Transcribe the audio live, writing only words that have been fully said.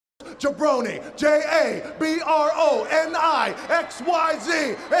jaBROni, JABRONIXYZ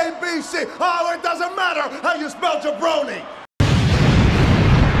ABC. It doesn't matter how you spell jaBROni.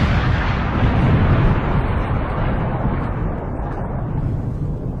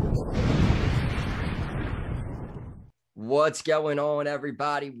 What's going on,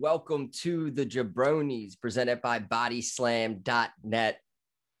 everybody? Welcome to the jaBROnis, presented by BODYSLAM.net.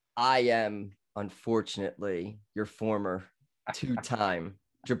 I am, unfortunately, your former two-time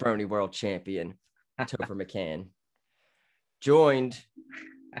jaBROni world champion, Topher McCann, joined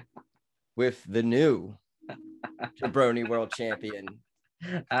with the new jaBROni world champion,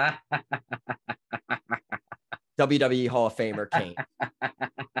 WWE Hall of Famer Kane.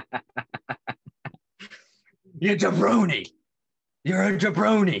 You're jaBROni. You're a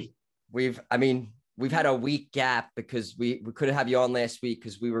jaBROni. We've had a week gap because we couldn't have you on last week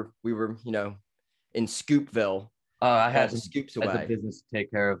because we were in Scoopville. I had the scoops away. I had business to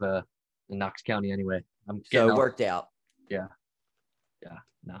take care of in Knox County anyway. So it worked out. Yeah.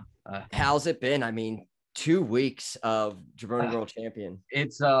 No. How's it been? 2 weeks of jaBROni world champion.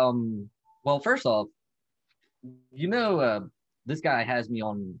 It's well, first off, this guy has me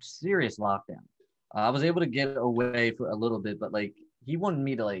on serious lockdown. I was able to get away for a little bit, but he wanted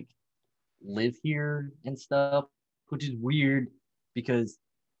me to live here and stuff, which is weird because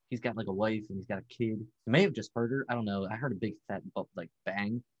he's got a wife and he's got a kid. He may have just heard her. I don't know. I heard a big fat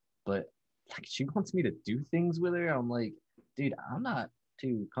bang, but she wants me to do things with her. I'm like, dude, I'm not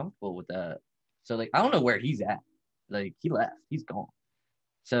too comfortable with that. So I don't know where he's at. He left. He's gone.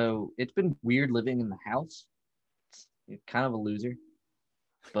 So it's been weird living in the house. It's kind of a loser,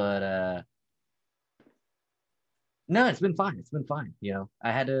 but no, it's been fine. It's been fine.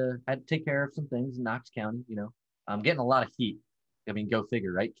 I had to take care of some things in Knox County. I'm getting a lot of heat. Go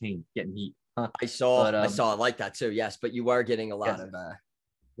figure, right? Kane getting heat. Huh? I saw it like that too. Yes, but you are getting a lot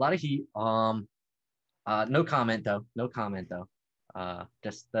of heat. No comment though. I'm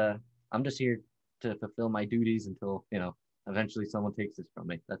just here to fulfill my duties until eventually someone takes this from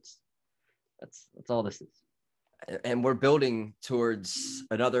me. That's all this is. And we're building towards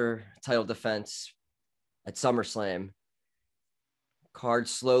another title defense at SummerSlam.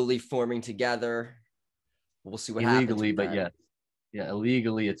 Cards slowly forming together. We'll see what happens. Illegally, but yeah,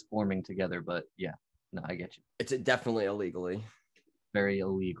 illegally it's forming together. But yeah, no, I get you. It's definitely illegally. Very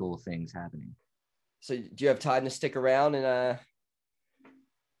illegal things happening. So, do you have time to stick around and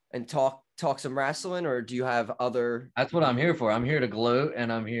talk some wrestling, or do you have other? That's what I'm here for. I'm here to gloat,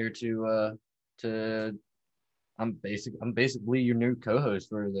 and I'm here to. I'm basically your new co-host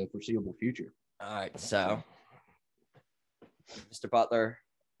for the foreseeable future. All right, so Mr. Butler,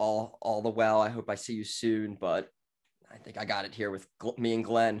 all the well. I hope I see you soon, but I think I got it here with me and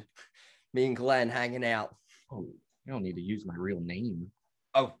Glenn hanging out. Oh, you don't need to use my real name.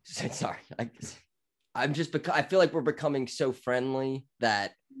 Oh, sorry. I feel like we're becoming so friendly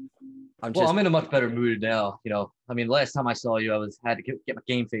that I'm in a much better mood now. Last time I saw you, I had to get my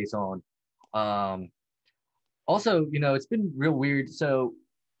game face on. Also, it's been real weird. So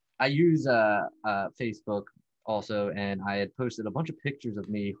I use Facebook also, and I had posted a bunch of pictures of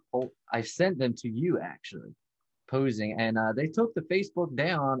me. I sent them to you actually, posing, and they took the Facebook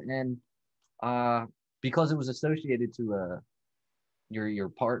down, and because it was associated to your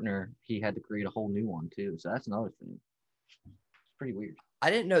partner, he had to create a whole new one too. So that's another thing. It's pretty weird.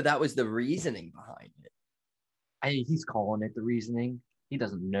 I didn't know that was the reasoning behind it. He's calling it the reasoning. He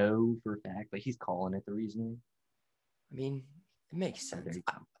doesn't know for a fact, but he's calling it the reasoning. It makes sense.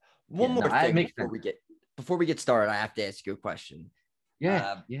 One more thing before we get started, I have to ask you a question.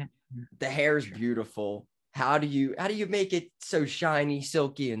 Yeah. The hair is beautiful. How do you make it so shiny,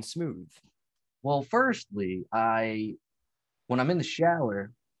 silky, and smooth? Well, firstly, when I'm in the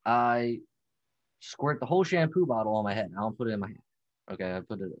shower, I squirt the whole shampoo bottle on my head. I don't put it in my hand. Okay, I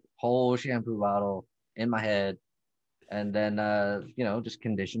put a whole shampoo bottle in my head, and then just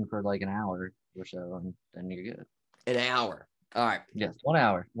condition for an hour or so, and then you're good. An hour. All right. Yes, 1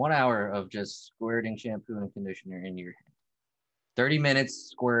 hour. 1 hour of just squirting shampoo and conditioner in your head. 30 minutes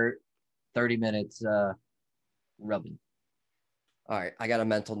squirt, 30 minutes rubbing. All right. I got a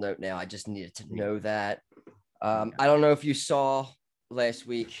mental note now. I just needed to know that. I don't know if you saw last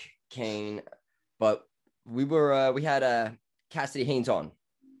week, Kane, but we had Cassidy Haynes on.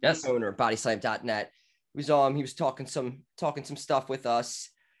 Yes. Owner, BODYSLAM.net. He was on. He was talking some stuff with us,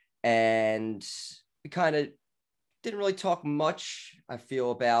 and we kind of didn't really talk much, I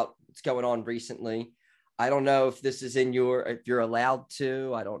feel, about what's going on recently. I don't know if this is if you're allowed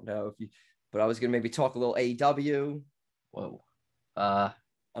to. I don't know but I was going to maybe talk a little AEW. Whoa. I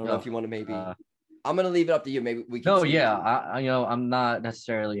don't know if you want to maybe. I'm gonna leave it up to you. Maybe we can. No, yeah, I'm not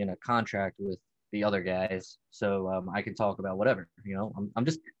necessarily in a contract with the other guys, so I can talk about whatever. I'm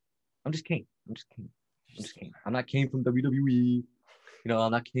just Kane. I'm just Kane. I'm just Kane. I'm not Kane from WWE.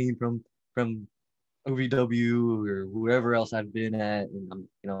 I'm not Kane from OVW or whoever else I've been at, and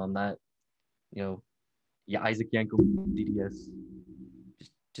I'm not, yeah, Isaac Yankum, DDS.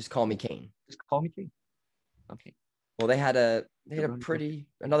 Just call me Kane. Just call me Kane. Okay. Well, they had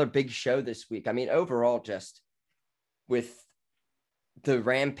another big show this week. I mean, overall, just with the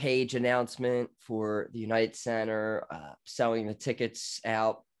Rampage announcement for the United Center, selling the tickets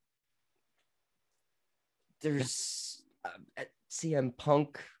out. There's CM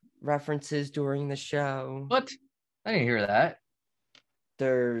Punk references during the show. What? I didn't hear that.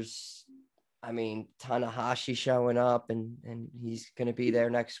 There's, Tanahashi showing up and he's going to be there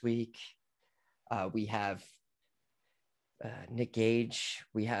next week. We have Nick Gage.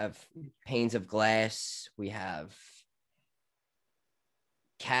 We have Panes of Glass. We have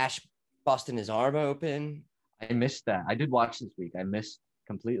Cash busting his arm open. I missed that. I did watch this week. I missed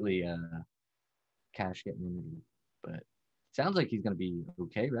completely Cash getting injured, but it sounds like he's going to be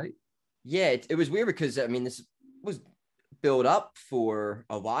okay, right? Yeah, it was weird because, this was built up for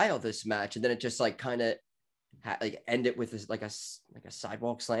a while, this match, and then it just kind of ended with this like a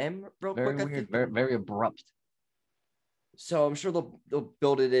sidewalk slam real very quick. Weird, very, very abrupt. So I'm sure they'll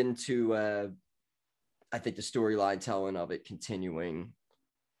build it into I think the storyline telling of it continuing.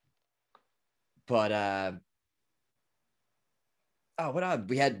 But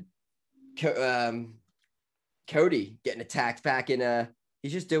we had Cody getting attacked back in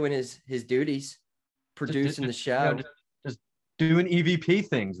he's just doing his duties, producing the show. Just doing EVP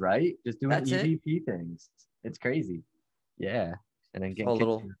things, right? Just doing That's EVP things. It's crazy. Yeah. And then getting a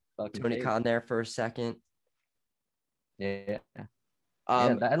little Tony Khan there for a second. Yeah.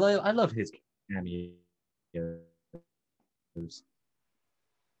 I love his cameos.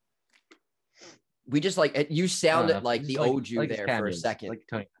 We just you sounded like the old you there for a second. Like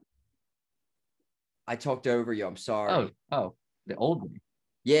Tony. I talked over you. I'm sorry. Oh, the old me.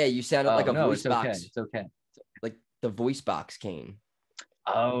 Yeah, you sounded like a voice it's box. Okay. It's okay. Like the voice box Kane.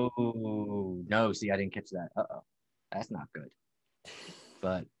 Oh no! See, I didn't catch that. That's not good.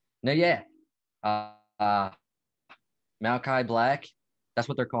 But no, yeah. Malachi Black. That's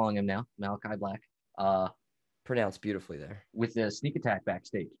what they're calling him now. Malachi Black. Pronounced beautifully there. With the sneak attack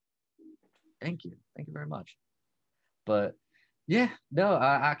backstage. Thank you very much. But yeah, no,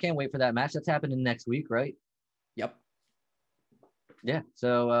 I can't wait for that match. That's happening next week, right? Yep. Yeah.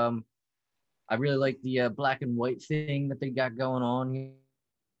 So I really like the black and white thing that they got going on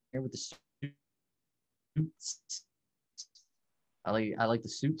here with the suits. I like the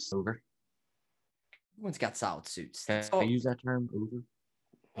suits over. Everyone's got solid suits. Can I use that term, over?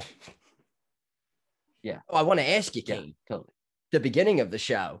 Yeah. Oh, I want to ask you, Kane. Yeah, totally. The beginning of the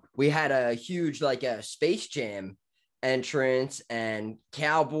show, we had a huge a Space Jam entrance and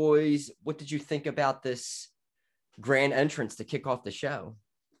Cowboys. What did you think about this grand entrance to kick off the show?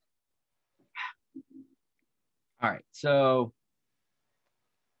 All right, so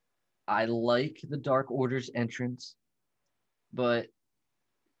I like the Dark Order's entrance, but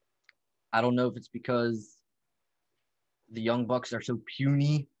I don't know if it's because the Young Bucks are so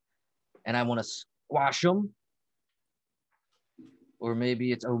puny and I want to squash them, or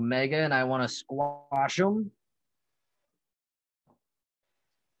maybe it's Omega and I want to squash them.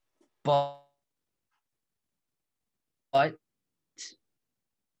 But I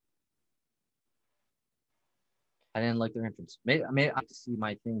didn't like their entrance. Maybe I have to see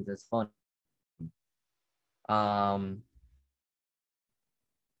my things as fun.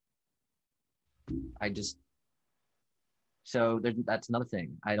 That's another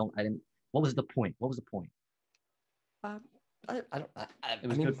thing. I didn't. What was the point? It was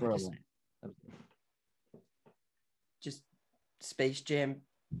good for a land. Just Space Jam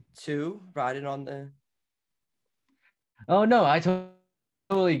 2 riding on the. Oh no, I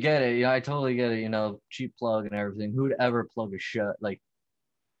totally get it. Yeah, I totally get it. Cheap plug and everything. Who'd ever plug a show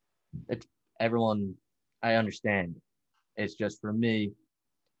it's everyone? I understand. It's just for me.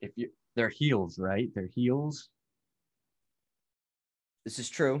 They're heels, right? They're heels. This is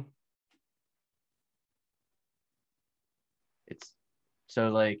true. It's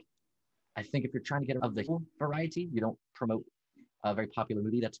so I think if you're trying to get of the variety, you don't promote a very popular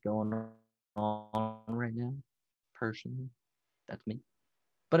movie that's going on right now. Personally, that's me.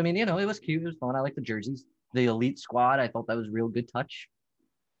 But I mean, it was cute. It was fun. I like the jerseys. The Elite Squad. I thought that was a real good touch.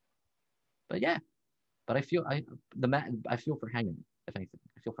 But yeah, but I feel for Hangman. If anything,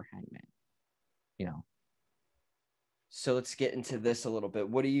 I feel for Hangman. So let's get into this a little bit.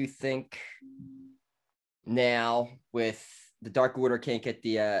 What do you think Now, with the Dark Order can't get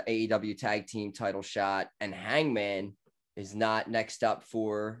the AEW tag team title shot, and Hangman is not next up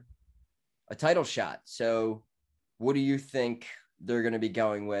for a title shot. So, what do you think they're going to be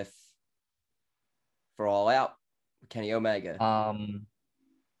going with for All Out? Kenny Omega.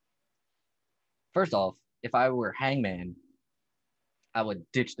 First off, if I were Hangman, I would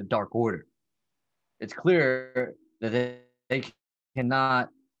ditch the Dark Order. It's clear that they cannot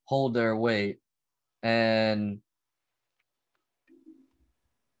hold their weight and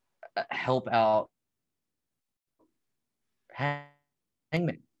help out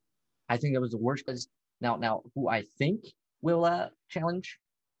Hangman. I think that was the worst. Now, who I think will challenge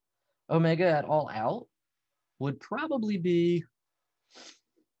Omega at All Out would probably be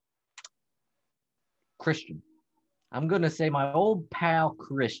Christian. I'm gonna say my old pal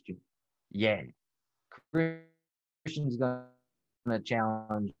Christian. Yeah, Christian's gonna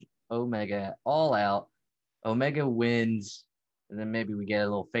challenge Omega at All Out. Omega wins, and then maybe we get a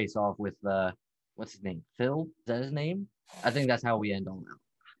little face off with what's his name? Phil? Is that his name? I think that's how we end All Out.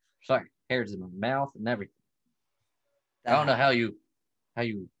 Sorry, hairs in my mouth and everything. I don't know how you.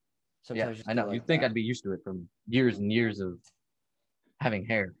 Sometimes Yeah, I know. You'd think I'd be used to it from years and years of having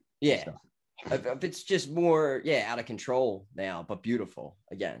hair. Yeah. If it's just more, out of control now, but beautiful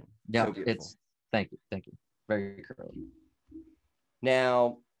again. Yeah, so beautiful. Thank you. Very curly.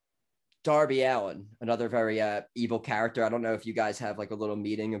 Now, Darby Allin, another very evil character. I don't know if you guys have like a little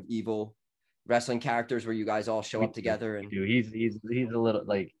meeting of evil wrestling characters where you guys all show up together. And he's a little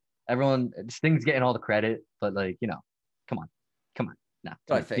like everyone. Sting's getting all the credit, but like come on. Nah,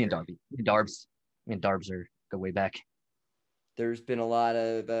 me and Darby, me and Darbs go way back. There's been a lot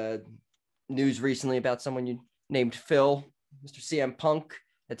of news recently about someone you named Phil, Mr. CM Punk,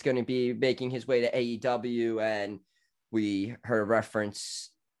 that's going to be making his way to AEW, and we heard a reference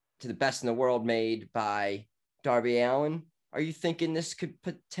to the Best in the World made by Darby Allin. Are you thinking this could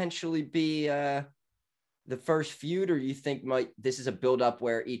potentially be the first feud, or you think this is a build-up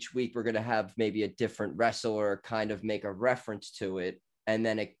where each week we're going to have maybe a different wrestler kind of make a reference to it, and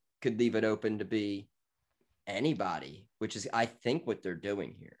then it could leave it open to be anybody, which is, I think, what they're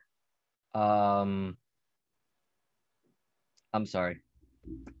doing here. I'm sorry.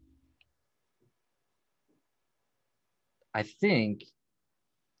 I think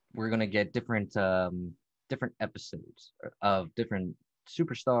we're gonna get different episodes of different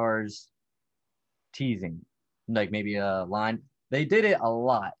superstars teasing, like maybe a line. They did it a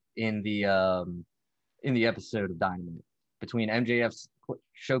lot in the episode of Dynamite between MJF's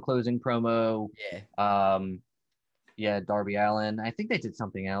show closing promo. Darby Allin. I think they did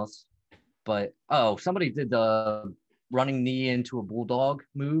something else, but somebody did the running knee into a bulldog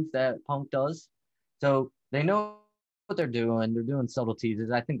move that Punk does. So they know what they're doing. They're doing subtle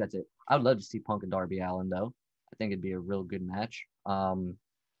teases. I think that's it. I would love to see Punk and Darby Allin, though. I think it'd be a real good match.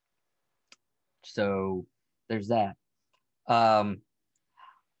 So there's that. I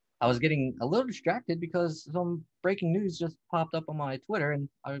was getting a little distracted because some breaking news just popped up on my Twitter, and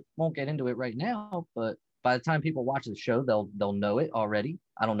I won't get into it right now, but by the time people watch the show, they'll know it already.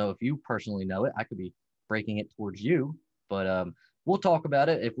 I don't know if you personally know it. I could be breaking it towards you, but we'll talk about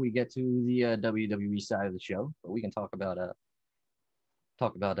it if we get to the WWE side of the show. But we can talk about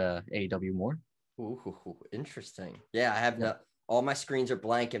AEW more. Ooh, interesting. Yeah, I have all my screens are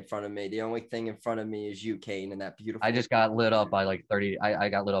blank in front of me. The only thing in front of me is you, Kane, and that beautiful. I just got lit up by like 30. I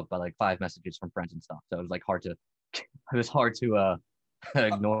got lit up by like 5 messages from friends and stuff. So it was like hard to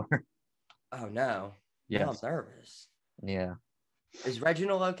ignore. Oh no. Yeah. I'm nervous. Yeah. Is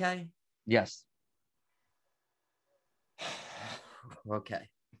Reginald okay? Yes. Okay.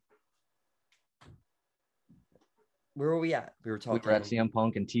 Where were we at? We were talking. We were at CM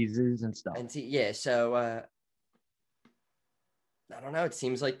Punk and teases and stuff. So I don't know. It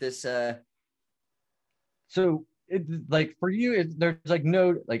seems like this. So it like for you, there's like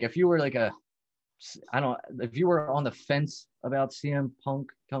no like if you were like if you were on the fence about CM Punk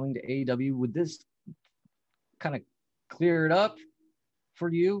coming to AEW, would this kind of clear it up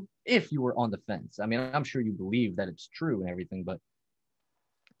for you? If you were on the fence, I mean, I'm sure you believe that it's true and everything, but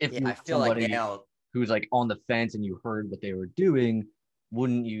if you I feel like now who's like on the fence and you heard what they were doing,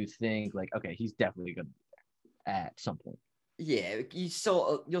 wouldn't you think like, okay, he's definitely gonna be there at some point? Yeah,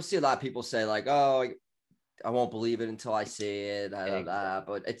 you'll see a lot of people say like, oh, I won't believe it until I see it.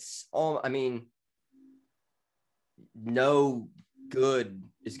 But it's all, I mean, no good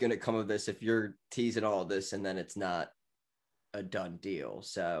is going to come of this if you're teasing all this and then it's not a done deal.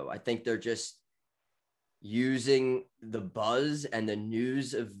 So I think they're just using the buzz and the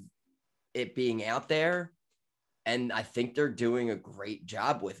news of it being out there And I think they're doing a great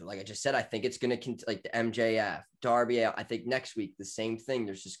job with it. Like I just said, I think it's going to like the MJF, Darby. I think next week, the same thing.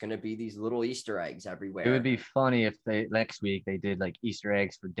 There's just going to be these little Easter eggs everywhere. It would be funny if they next week they did like Easter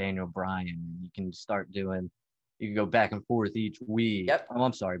eggs for Daniel Bryan. You can start doing, you can go back and forth each week. Yep. Oh,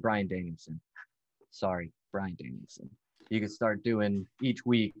 I'm sorry, Bryan Danielson. Sorry, Bryan Danielson. You could start doing each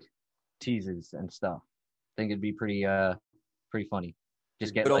week teases and stuff. I think it'd be pretty funny.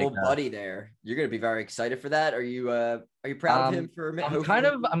 Just get good like old buddy there. You're gonna be very excited for that. Are you proud of him for a minute?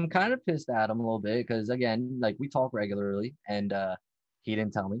 I'm kind of pissed at him a little bit because again, like we talk regularly and he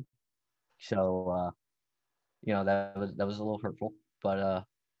didn't tell me. So that was a little hurtful. But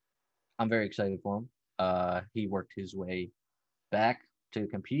I'm very excited for him. He worked his way back to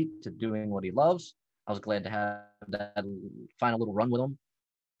compete, to doing what he loves. I was glad to have that final little run with him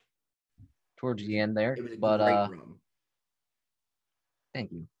towards the end there. It was a great run.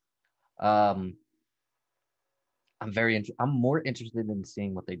 Thank you. I'm more interested in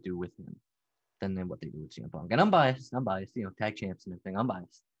seeing what they do with him than what they do with CM Punk. And I'm biased, tag champs and everything. I'm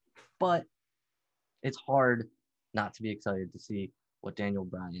biased. But it's hard not to be excited to see what Daniel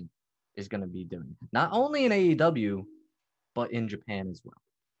Bryan is going to be doing. Not only in AEW, but in Japan as well.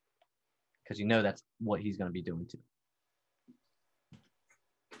 Because that's what he's going to be doing too.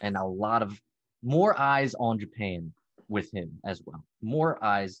 And a lot of more eyes on Japan with him as well. More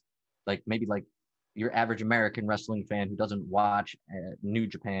eyes, like maybe like your average American wrestling fan who doesn't watch New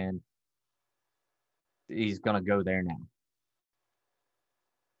Japan, he's going to go there now.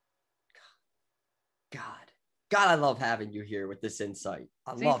 God, I love having you here with this insight.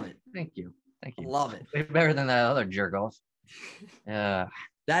 I love it. Thank you. I love it. Way better than that other jerk off.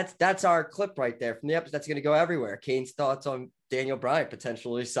 That's our clip right there from the episode. That's going to go everywhere. Kane's thoughts on Daniel Bryan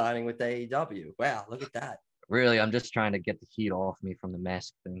potentially signing with AEW. Wow, look at that. Really, I'm just trying to get the heat off me from the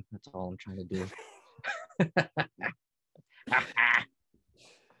mask thing. That's all I'm trying to do.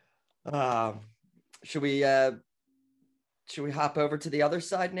 Should we hop over to the other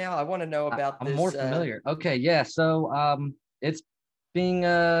side now? I want to know about I'm this. more familiar. Okay, yeah. So it's being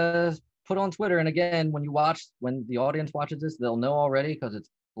put on Twitter, and again, when the audience watches this, they'll know already because it's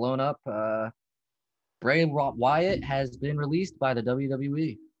blown up. Bray Wyatt has been released by the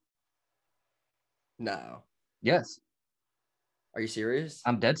WWE. No. Yes. Are you serious?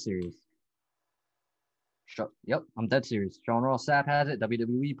 I'm dead serious. Yep, I'm dead serious. Sean Ross Sapp has it.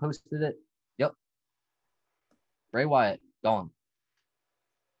 WWE posted it. Yep. Bray Wyatt, gone.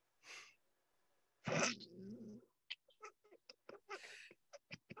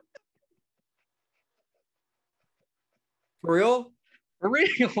 For real? For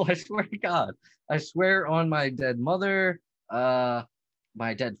real, I swear to God. I swear on my dead mother, my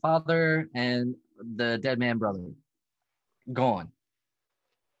dead father, and the dead man brother. Gone.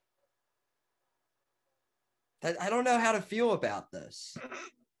 I don't know how to feel about this.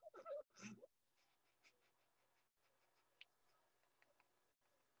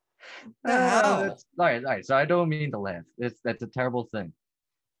 All right. So I don't mean to laugh. That's a terrible thing.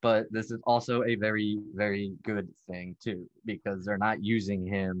 But this is also a very, very good thing, too, because they're not using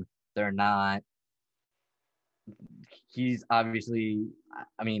him. They're not. He's obviously,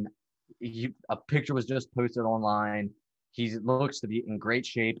 a picture was just posted online. He looks to be in great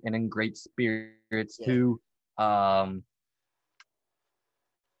shape and in great spirits, too. I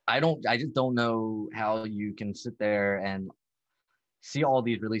just don't know how you can sit there and see all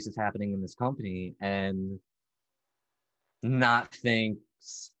these releases happening in this company and not think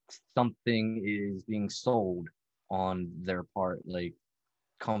something is being sold on their part, like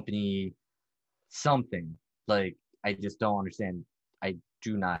company something. Like, I just don't understand. I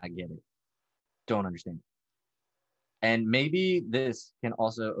do not get it. Don't understand. And maybe this can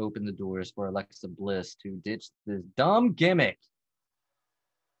also open the doors for Alexa Bliss to ditch this dumb gimmick.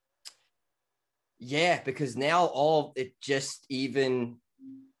 Yeah, because now all it just even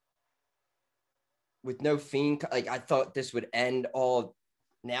with no Fiend, like I thought this would end all.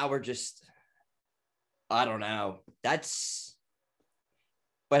 Now we're just, I don't know. But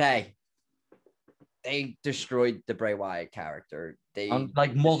hey, they destroyed the Bray Wyatt character. They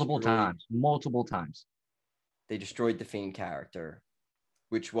multiple times. They destroyed the Fiend character,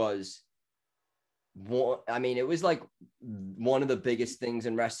 which was one. I mean, it was like one of the biggest things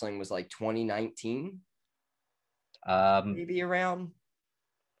in wrestling was like 2019, maybe around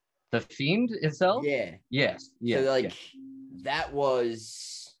the Fiend itself. Yeah. Yes. So that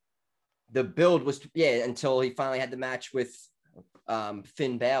was the build was until he finally had the match with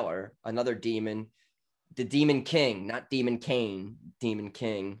Finn Balor, another demon, the Demon King, not Demon Kane, Demon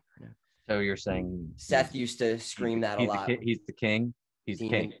King. So you're saying Seth used to scream that a lot. He's the king. He's the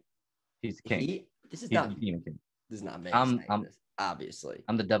king. He's the king. This is He's not the Demon King. This is not me I'm saying this, obviously.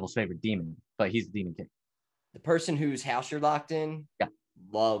 I'm the devil's favorite demon, but he's the Demon King. The person whose house you're locked in, Yeah,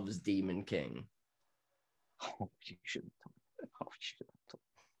 loves Demon King. Oh, you should have told me. Oh, you should have told me.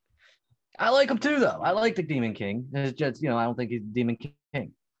 I like him too, though. I like the Demon King. It's just, I don't think he's the Demon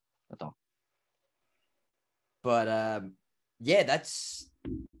King. That's all. But yeah, that's.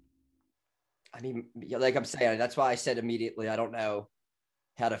 I mean, like I'm saying, that's why I said immediately I don't know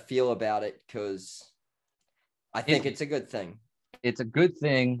how to feel about it because I think it's a good thing. It's a good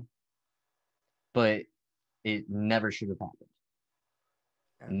thing, but it never should have happened.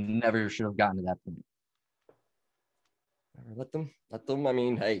 Never should have gotten to that point. Let them. I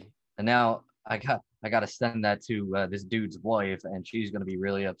mean, hey. And now I got to send that to this dude's wife, and she's gonna be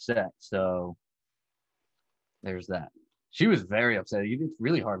really upset. So there's that. She was very upset. It's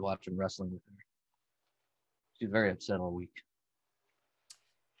really hard watching wrestling with her. She's very upset all week.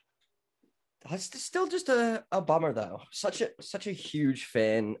 That's still just a bummer though. Such a huge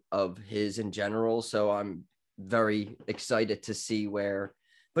fan of his in general. So I'm very excited to see where,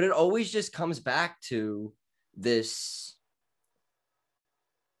 but it always just comes back to this.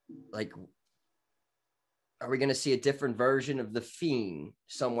 Like, are we going to see a different version of the Fiend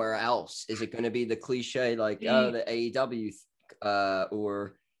somewhere else? Is it going to be the cliche, like, the AEW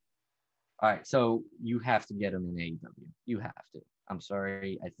or? All right. So you have to get him in AEW. You have to. I'm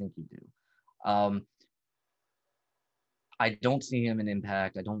sorry. I think you do. I don't see him in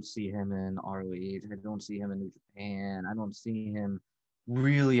Impact. I don't see him in ROH. I don't see him in New Japan. I don't see him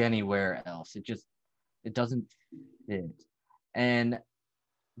really anywhere else. It doesn't fit. And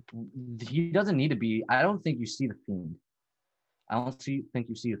he doesn't need to be. I don't think you see the Fiend. I don't think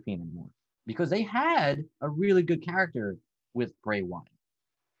you see the Fiend anymore because they had a really good character with Bray Wyatt,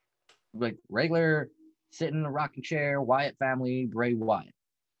 like regular sitting in a rocking chair, Wyatt family, Bray Wyatt.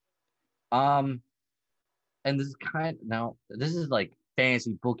 And this is like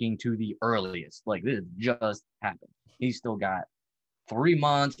fantasy booking to the earliest. Like this just happened. He's still got 3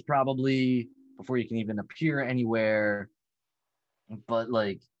 months probably before he can even appear anywhere. But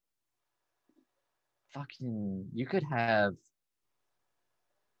like, fucking, you could have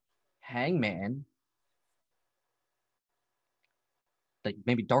Hangman. Like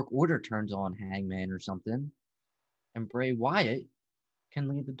maybe Dark Order turns on Hangman or something, and Bray Wyatt can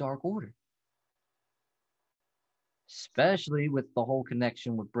lead the Dark Order. Especially with the whole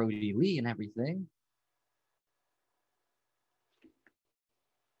connection with Brody Lee and everything.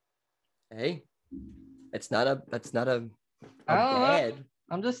 Hey, that's not a bad. bad.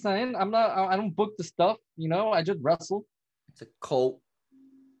 I'm just saying, I don't book the stuff, I just wrestle. It's a cult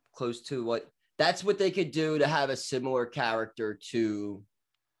close to what. That's what they could do to have a similar character to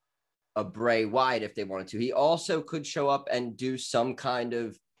a Bray Wyatt if they wanted to. He also could show up and do some kind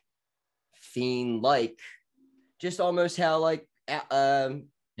of Fiend-like, just almost how like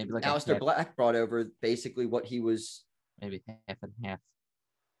maybe like Aleister Black brought over basically what he was. Maybe half and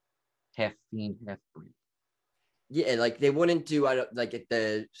half Fiend, half Bray. Yeah, like they wouldn't do like at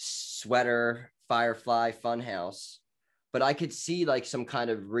the Sweater Firefly Funhouse, but I could see like some kind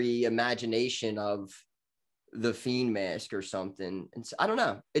of reimagination of the Fiend mask or something. And so, I don't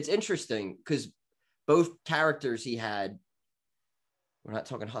know. It's interesting because both characters he had. We're not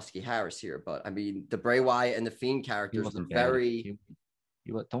talking Husky Harris here, but I mean the Bray Wyatt and the Fiend characters were very.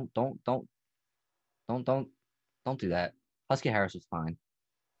 Don't do that. Husky Harris was fine.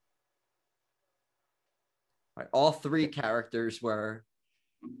 Right, all three characters were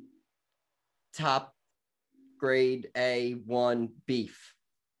top grade A1 beef.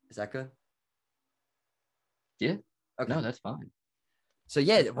 Is that good? Yeah. Okay. No, that's fine. So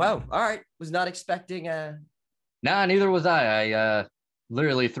yeah, wow. All right. Was not expecting Nah, neither was I. I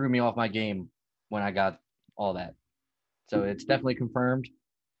literally threw me off my game when I got all that. So it's definitely confirmed.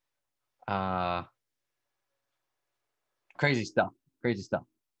 Crazy stuff.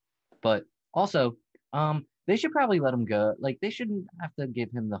 But also, they should probably let him go. Like they shouldn't have to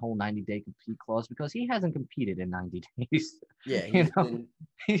give him the whole 90-day compete clause because he hasn't competed in 90 days. Yeah,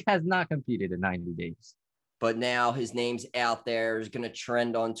 he has not competed in 90 days. But now his name's out there, is going to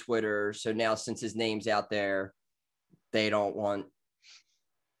trend on Twitter. So now since his name's out there, they don't want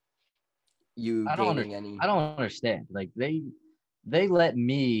you gaining any. I don't understand. Like they let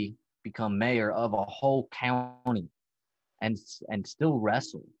me become mayor of a whole county and still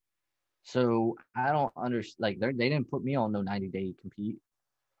wrestle. So I don't understand. Like they didn't put me on no 90-day compete.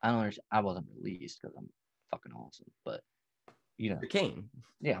 I don't understand. I wasn't released because I'm fucking awesome. But You're Kane.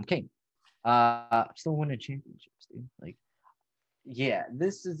 Yeah, I'm Kane. I'm still winning championships, dude. Like, yeah,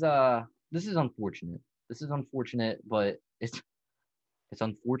 this is unfortunate. This is unfortunate, but It's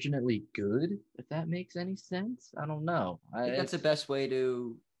unfortunately good, if that makes any sense. I don't know. I think that's the best way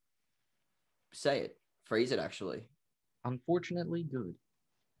to say it, phrase it, actually. Unfortunately good.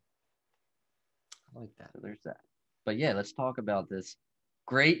 I like that. So there's that. But yeah, let's talk about this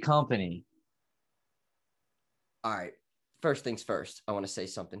great company. All right. First things first, I want to say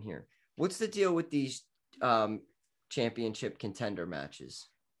something here. What's the deal with these championship contender matches?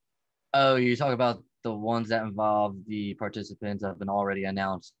 Oh, you talk about the ones that involve the participants of an already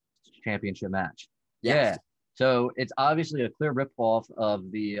announced championship match. Yes. Yeah. So it's obviously a clear ripoff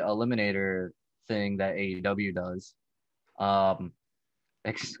of the Eliminator thing that AEW does.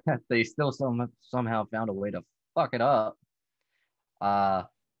 Except they still somehow found a way to fuck it up.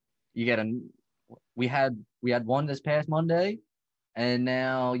 You get we had one this past Monday, and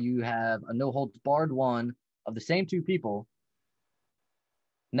now you have a no holds barred one of the same two people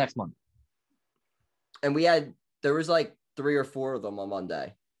next month. And there was like 3 or 4 of them on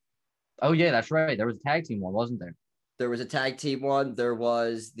Monday. Oh yeah, that's right. There was a tag team one, wasn't there? There was a tag team one. There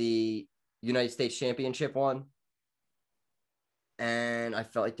was the United States Championship one. And I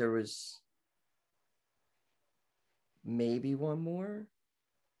felt like there was maybe one more.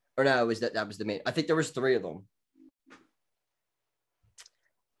 Or no, it was that was the main. I think there was 3 of them.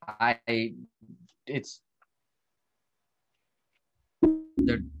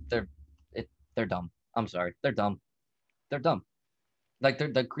 They're dumb. I'm sorry. They're dumb. They're dumb. Like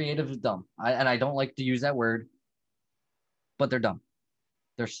the creative is dumb. I don't like to use that word, but they're dumb.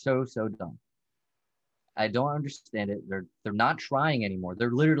 They're so dumb. I don't understand it. They're not trying anymore.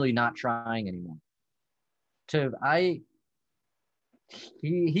 They're literally not trying anymore.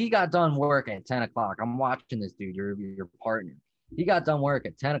 He got done work at 10 o'clock. I'm watching this dude, your partner. He got done work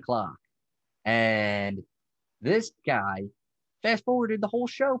at 10 o'clock. And this guy fast forwarded the whole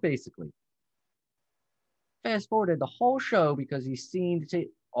show, basically. Fast forwarded the whole show because he seemed to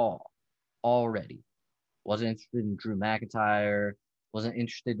already. Wasn't interested in Drew McIntyre, wasn't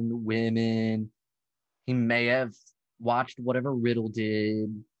interested in the women. He may have watched whatever Riddle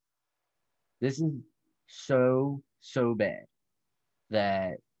did. This is so bad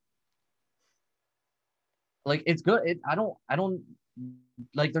that like it's good. I don't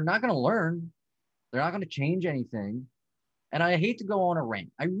like they're not gonna learn. They're not gonna change anything. And I hate to go on a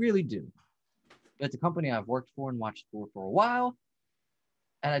rant. I really do. But it's a company I've worked for and watched for a while.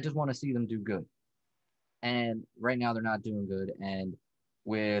 And I just want to see them do good. And right now they're not doing good. And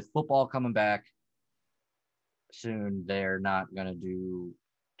with football coming back soon, they're not going to do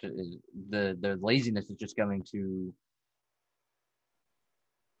the laziness is just going to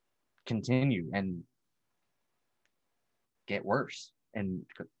continue and get worse. And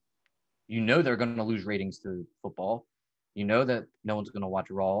they're going to lose ratings to football. You know that no one's going to watch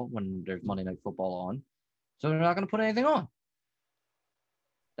Raw when there's Monday Night Football on. So they're not going to put anything on.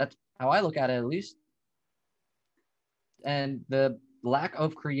 That's how I look at it, at least. And the lack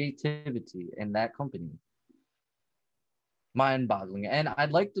of creativity in that company, mind-boggling. And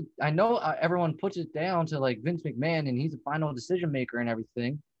I know everyone puts it down to like Vince McMahon and he's a final decision maker and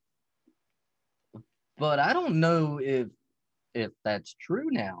everything. But I don't know if that's true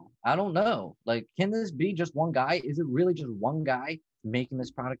now. I don't know. Like, can this be just one guy? Is it really just one guy making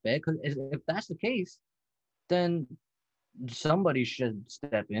this product bad? Because if that's the case, then somebody should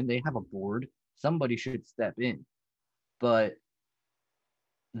step in. They have a board. Somebody should step in. But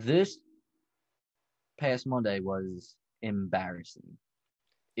this past Monday was embarrassing.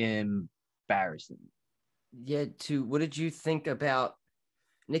 Embarrassing. Yeah, what did you think about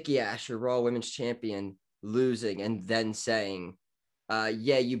Nikki Ash, Raw Women's Champion, losing and then saying,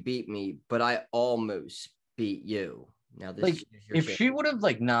 yeah, you beat me, but I almost beat you. Now this like if she would have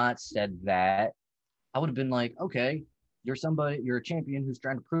like not said that, I would have been like, okay, you're a champion who's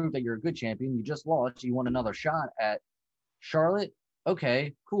trying to prove that you're a good champion. You just lost. You want another shot at Charlotte.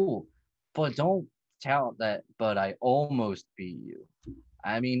 Okay, cool. But don't tout that, but I almost beat you.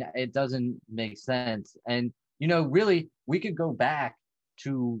 I mean, it doesn't make sense. And really, we could go back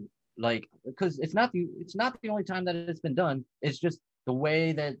to like, because it's not the only time that it's been done. It's just the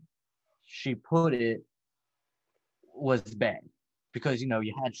way that she put it was bad. Because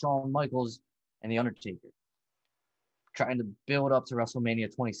you had Shawn Michaels and The Undertaker trying to build up to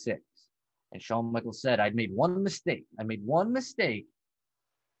WrestleMania 26. And Shawn Michaels said, I made one mistake,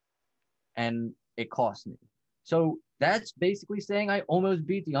 and it cost me. So that's basically saying I almost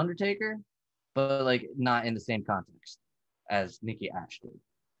beat The Undertaker, but like not in the same context as Nikki Ash did.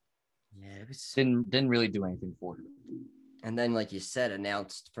 Yeah, it was... didn't really do anything for her. And then, like you said,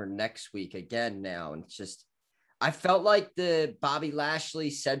 announced for next week again now. And it's just, I felt like the Bobby Lashley,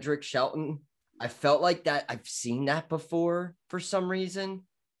 Cedric Shelton I felt like that. I've seen that before for some reason.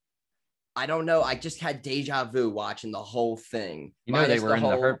 I don't know. I just had deja vu watching the whole thing. You know, they Minus were the in the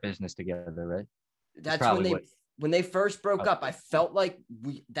whole. Hurt Business together, right? That's when they first broke up. I Okay. felt like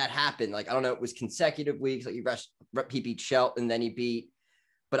that happened. Like, I don't know. It was consecutive weeks. Like he beat Shelton, then he beat.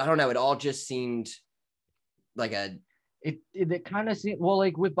 But I don't know. It all just seemed like It kind of seemed, well,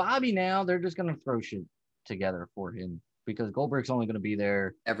 like with Bobby now, they're just gonna throw shit together for him because Goldberg's only gonna be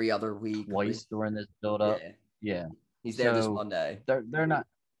there every other week. twice during this build up. Yeah. He's there this Monday. They're not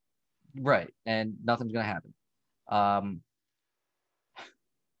right, and nothing's gonna happen.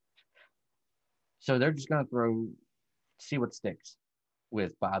 So they're just gonna see what sticks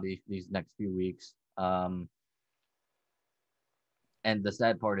with Bobby these next few weeks. And the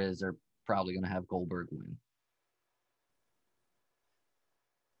sad part is they're probably gonna have Goldberg win.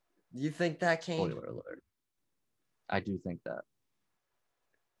 You think that, Kane? Spoiler alert. I do think that.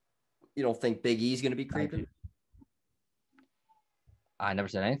 You don't think Big E's going to be creeping? I never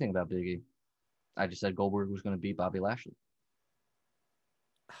said anything about Big E. I just said Goldberg was going to beat Bobby Lashley.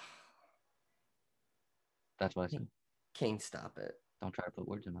 That's what I said. Kane, stop it. Don't try to put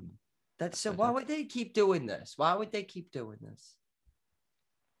words in my mouth. That's so. Why would they keep doing this? Why would they keep doing this?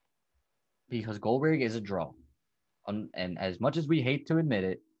 Because Goldberg is a draw. And as much as we hate to admit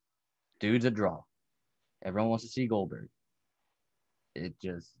it, dude's a draw. Everyone wants to see Goldberg. It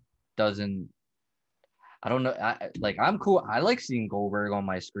just doesn't. I don't know. I'm cool. I like seeing Goldberg on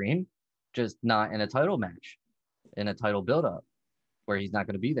my screen, just not in a title match, in a title build-up where he's not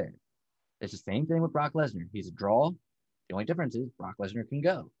going to be there. It's the same thing with Brock Lesnar. He's a draw. The only difference is Brock Lesnar can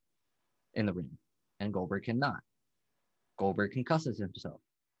go in the ring, and Goldberg cannot. Goldberg concusses himself.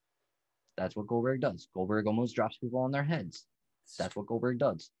 That's what Goldberg does. Goldberg almost drops people on their heads. That's what Goldberg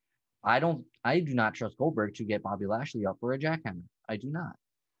does. I do not trust Goldberg to get Bobby Lashley up for a jackhammer. I do not.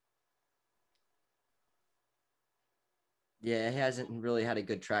 Yeah, he hasn't really had a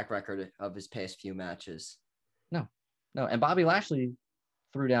good track record of his past few matches. No. And Bobby Lashley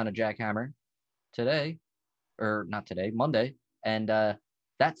threw down a jackhammer today, or not today, Monday, and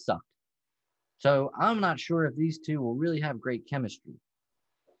that sucked. So I'm not sure if these two will really have great chemistry.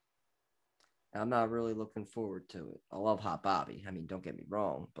 I'm not really looking forward to it. I love Hot Bobby. I mean, don't get me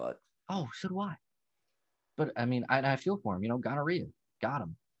wrong, but oh, so do I. But I mean, I feel for him. Gonorrhea got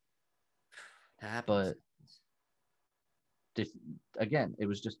him. Happens. But again, it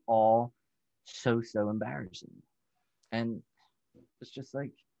was just all so embarrassing, and it's just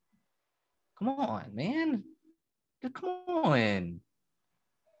like, come on, man, come on.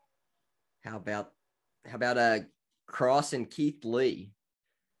 How about Cross and Keith Lee?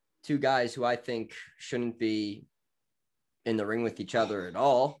 Two guys who I think shouldn't be in the ring with each other at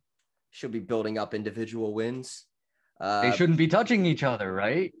all. Should be building up individual wins. They shouldn't be touching each other,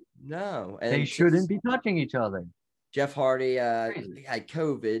 right? No. And they shouldn't be touching each other. Jeff Hardy had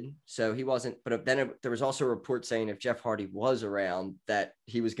COVID, so he wasn't. But then there was also a report saying if Jeff Hardy was around, that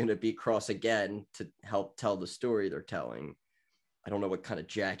he was going to beat Cross again to help tell the story they're telling. I don't know what kind of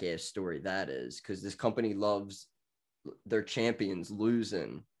jackass story that is, because this company loves their champions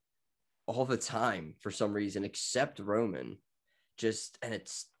losing all the time for some reason, except Roman. And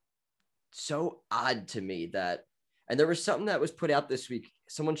it's so odd to me that, and there was something that was put out this week.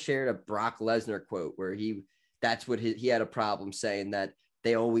 Someone shared a Brock Lesnar quote where he had a problem saying that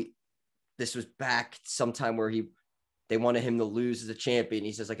this was back sometime where they wanted him to lose as a champion.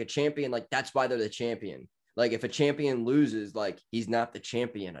 He says, like, a champion, like, that's why they're the champion. Like, if a champion loses, like, he's not the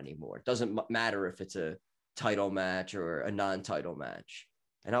champion anymore. It doesn't matter if it's a title match or a non-title match.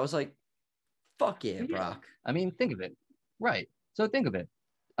 And I was like, fuck yeah, Brock. I mean, think of it. Right. So think of it.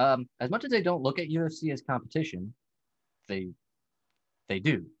 As much as they don't look at UFC as competition, they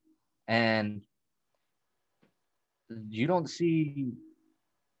do. And you don't see,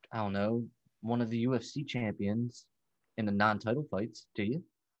 I don't know, one of the UFC champions in the non-title fights, do you?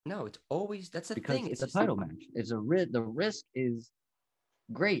 No, it's always, that's the because thing. It's a title match. The risk is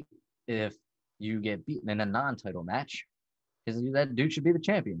great if you get beaten in a non-title match, because that dude should be the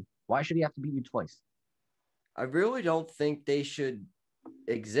champion. Why should he have to beat you twice? I really don't think they should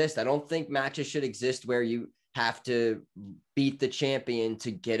exist. I don't think matches should exist where you have to beat the champion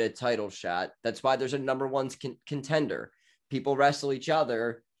to get a title shot. That's why there's a number one contender. People wrestle each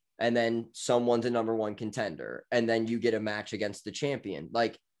other, and then someone's a number one contender, and then you get a match against the champion.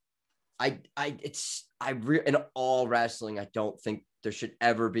 Like, in all wrestling, I don't think there should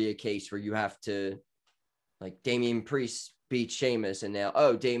ever be a case where you have to, like, Damian Priest beat Sheamus, and now,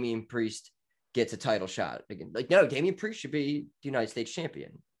 Damian Priest gets a title shot again. Like, no, Damian Priest should be the United States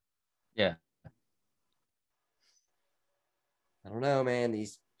champion. Yeah. I don't know, man.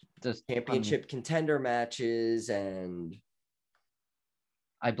 These just championship contender matches, and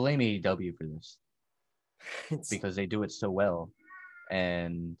I blame AEW for this it's, because they do it so well,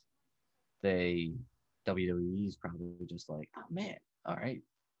 and WWE's probably just like, oh man, all right,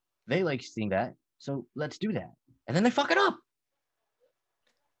 they like seeing that, so let's do that, and then they fuck it up.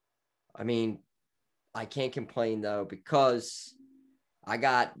 I mean, I can't complain though, because I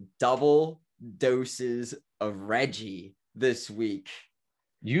got double doses of Reggie this week.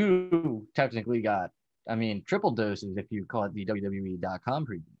 You technically got, I mean, triple doses if you call it the WWE.com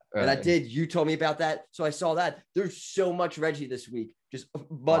preview. And I did. You told me about that. So I saw that. There's so much Reggie this week. Just A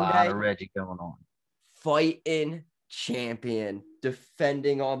Monday. lot of Reggie going on. Fighting champion.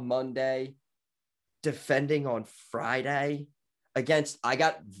 Defending on Monday. Defending on Friday. Against, I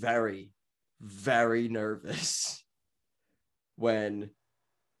got very, very nervous when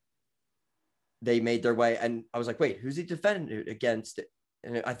they made their way. And I was like, wait, who's he defending against?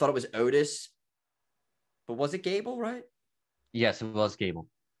 And I thought it was Otis. But was it Gable, right? Yes, it was Gable.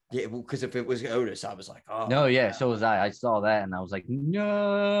 Yeah, because if it was Otis, I was like, oh. No, yeah, so was I. I saw that and I was like,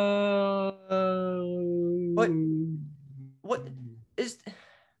 no. What is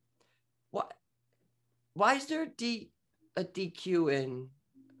what? Why is there a DQ in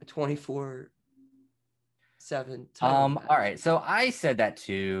a 24/7 all right, so I said that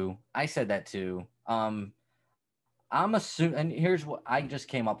too. I'm assuming, and here's what I just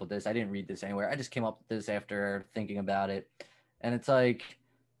came up with this. I didn't read this anywhere. I just came up with this after thinking about it. And it's like,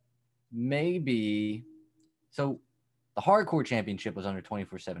 maybe, so the Hardcore Championship was under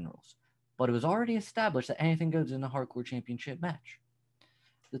 24/7 rules, but it was already established that anything goes in a Hardcore Championship match.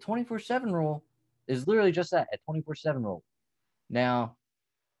 The 24/7 rule is literally just that, a 24/7 rule. Now,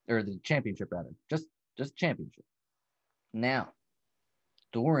 or the championship rather, just championship. Now,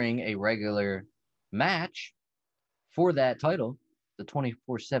 during a regular match for that title, the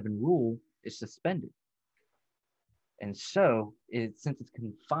 24/7 rule is suspended. And so, since it's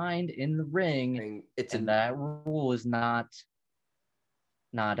confined in the ring, that rule is not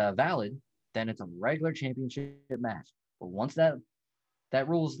valid, then it's a regular championship match. But once that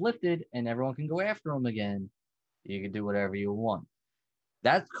rule is lifted and everyone can go after them again, you can do whatever you want.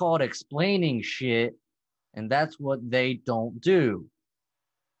 That's called explaining shit, and that's what they don't do.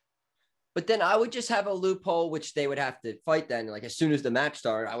 But then I would just have a loophole, which they would have to fight then. Like, as soon as the match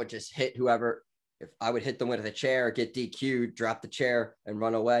started, I would just hit whoever. If I would hit them with a chair, get DQ'd, drop the chair, and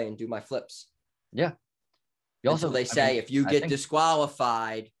run away and do my flips. Yeah. Also, they say if you get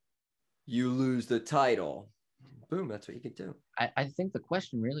disqualified, you lose the title. Boom, that's what you can do. I think the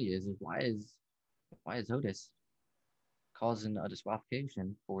question really is why is Otis causing a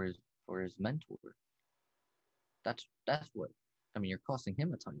disqualification for his mentor? That's what, I mean, you're costing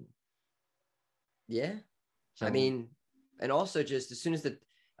him a title. Yeah. So, I mean, and also just as soon as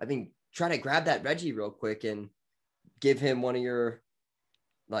try to grab that Reggie real quick and give him one of your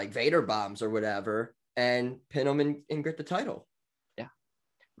like Vader bombs or whatever and pin him and get the title. Yeah.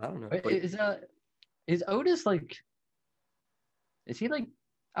 I don't know. Is Otis like, is he like,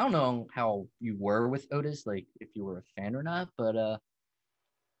 I don't know how you were with Otis, like if you were a fan or not, but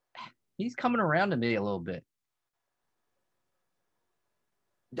he's coming around to me a little bit.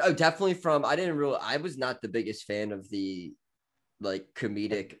 Oh, definitely I was not the biggest fan of the like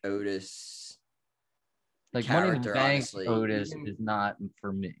comedic Otis like character, Money in the Bank. Honestly. Otis is not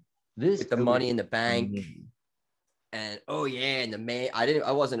for me. This with the Otis Money in the Bank and and the man,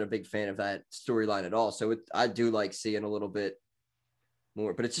 I wasn't a big fan of that storyline at all. So I do like seeing a little bit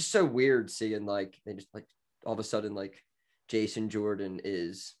more, but it's just so weird seeing like they just like all of a sudden like Jason Jordan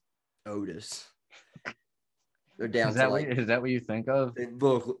is Otis. They're down is that what you think of?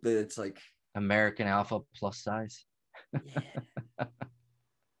 It's like American Alpha plus size. Yeah.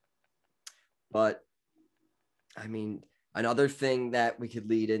 But I mean, another thing that we could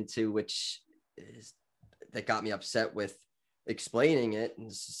lead into, which is that got me upset with explaining it,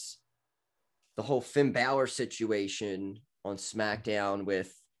 is the whole Finn Balor situation on SmackDown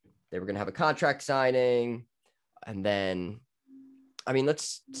with they were going to have a contract signing. And then, I mean,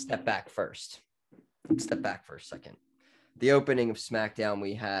 let's step back first. Let's step back for a second. The opening of SmackDown,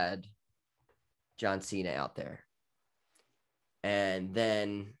 we had John Cena out there. And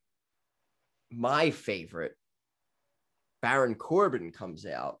then my favorite, Baron Corbin, comes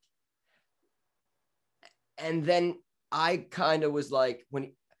out. And then I kind of was like,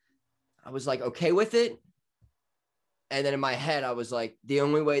 okay with it. And then in my head, I was like, the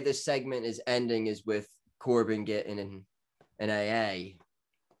only way this segment is ending is with Corbin getting an AA.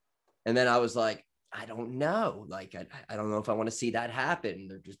 And then I was like, I don't know. Like, I don't know if I want to see that happen.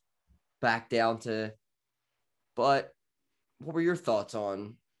 They're just back down to, but what were your thoughts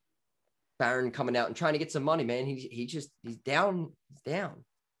on Baron coming out and trying to get some money, man. He's down. He's down.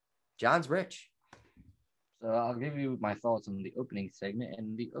 John's rich. So I'll give you my thoughts on the opening segment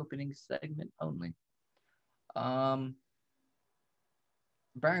and the opening segment only. Baron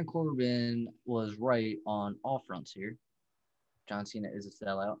Corbin was right on all fronts here. John Cena is a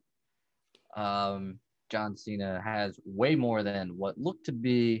sellout. John Cena has way more than what looked to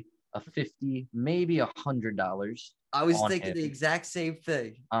be a $50, maybe $100. I was thinking the exact same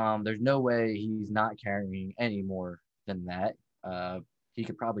thing. There's no way he's not carrying any more than that. He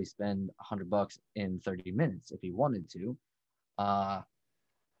could probably spend $100 in 30 minutes if he wanted to. I'm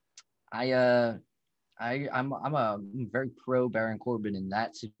very pro Baron Corbin in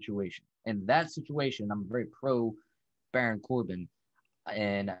that situation. In that situation, I'm very pro Baron Corbin,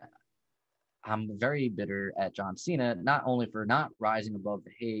 and I'm very bitter at John Cena, not only for not rising above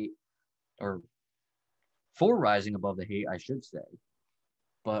the hate, or for rising above the hate, I should say,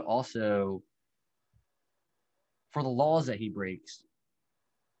 but also for the laws that he breaks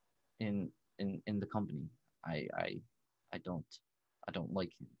in the company. I don't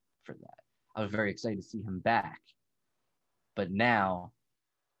like him for that. I was very excited to see him back, but now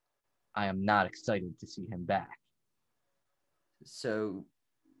I am not excited to see him back. So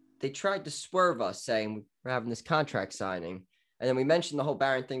they tried to swerve us, saying we're having this contract signing, and then we mentioned the whole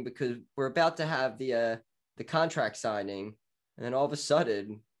Baron thing because we're about to have the contract signing, and then all of a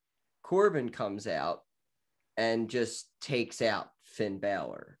sudden Corbin comes out and just takes out Finn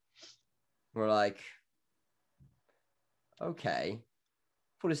Balor. We're like, okay,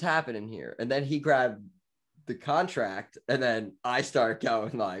 what is happening here? And then he grabbed the contract, and then I start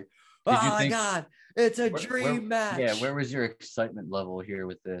going like, oh my God, it's a dream match. Yeah, where was your excitement level here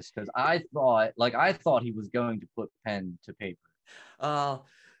with this? Because I thought he was going to put pen to paper. Oh,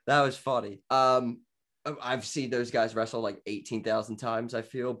 that was funny. I've seen those guys wrestle like 18,000 times, I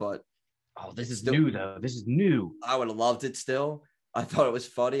feel, but this is new though. This is new. I would have loved it still. I thought it was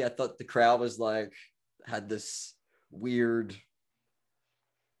funny. I thought the crowd was like, had this weird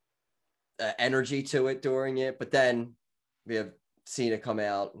energy to it during it. But then we have Cena come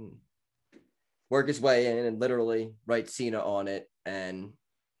out and work his way in and literally write Cena on it. And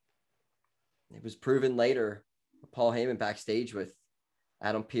it was proven later, Paul Heyman backstage with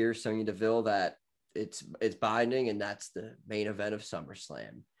Adam Pearce, Sonya Deville, that it's binding, and that's the main event of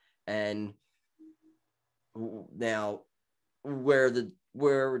SummerSlam. And now, where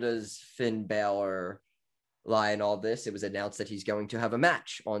does Finn Balor lie in all this? It was announced that he's going to have a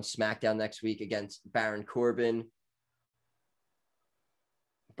match on SmackDown next week against Baron Corbin.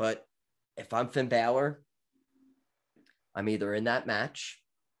 But if I'm Finn Balor, I'm either in that match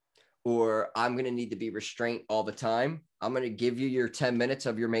or I'm going to need to be restrained all the time. I'm going to give you your 10 minutes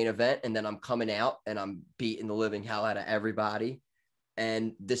of your main event, and then I'm coming out and I'm beating the living hell out of everybody.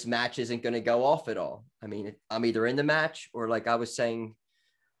 And this match isn't going to go off at all. I mean, I'm either in the match or, like I was saying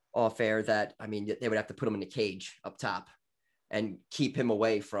off air, that, I mean, they would have to put him in the cage up top and keep him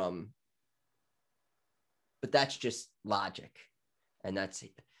away from. But that's just logic. And that's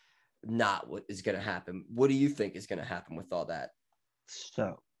not what is going to happen. What do you think is going to happen with all that?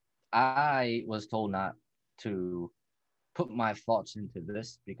 So I was told not to put my thoughts into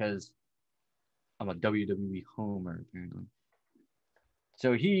this because I'm a WWE homer, apparently.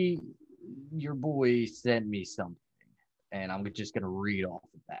 So your boy sent me something, and I'm just going to read off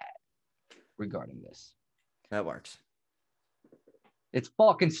of that regarding this. That works. It's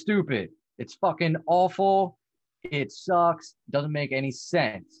fucking stupid. It's fucking awful. It sucks. Doesn't make any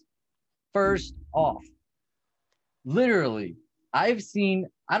sense. First off, literally, I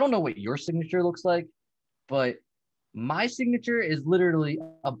don't know what your signature looks like, but my signature is literally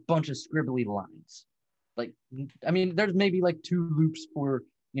a bunch of scribbly lines. Like, I mean, there's maybe like 2 loops for,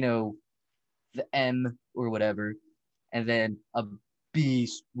 the M or whatever, and then a B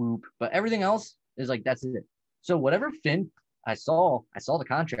swoop, but everything else is like, that's it. So whatever Finn, I saw the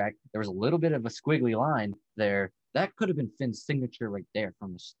contract, there was a little bit of a squiggly line there. That could have been Finn's signature right there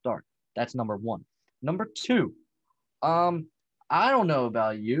from the start. That's number 1. Number 2, I don't know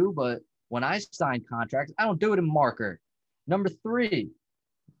about you, but when I sign contracts, I don't do it in marker. Number 3,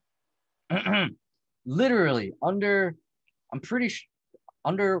 literally under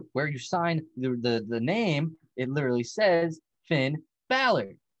where you sign the name, it literally says Finn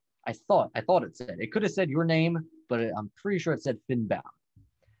Balor. I thought it said. It could have said your name, but I'm pretty sure it said Finn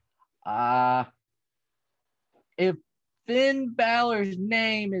Balor. If Finn Balor's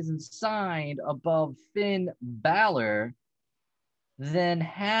name isn't signed above Finn Balor, then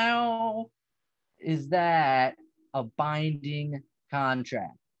how is that a binding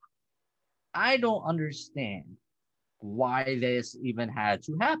contract? I don't understand why this even had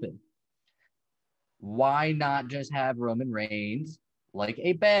to happen. Why not just have Roman Reigns like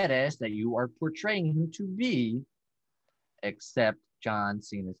a badass that you are portraying him to be, accept John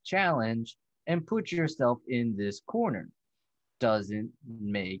Cena's challenge and put yourself in this corner? Doesn't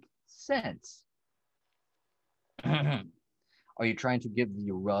make sense. Are you trying to give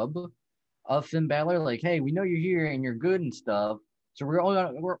the rub of Finn Balor? Like, hey, we know you're here and you're good and stuff, so we're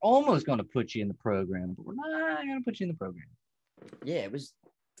almost going to put you in the program, but we're not going to put you in the program. Yeah, it was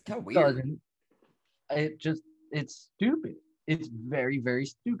kind of weird. It's stupid. It's very, very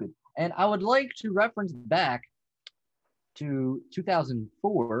stupid. And I would like to reference back to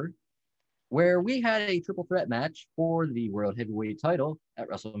 2004, where we had a triple threat match for the World Heavyweight title at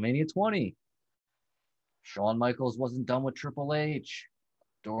WrestleMania 20. Shawn Michaels wasn't done with Triple H.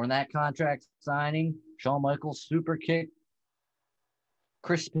 During that contract signing, Shawn Michaels super kicked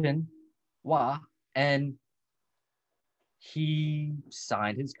Crispin and he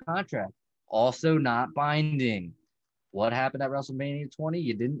signed his contract. Also not binding. What happened at WrestleMania 20?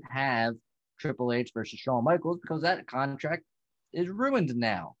 You didn't have Triple H versus Shawn Michaels because that contract is ruined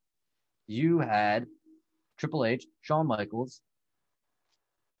now. You had Triple H, Shawn Michaels,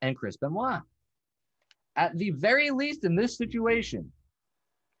 and Chris Benoit. At the very least in this situation,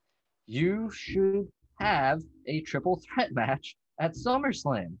 you should have a triple threat match at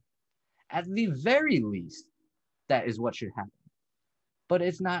SummerSlam. At the very least, that is what should happen. But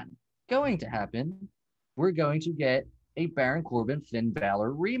it's not going to happen. We're going to get a Baron Corbin Finn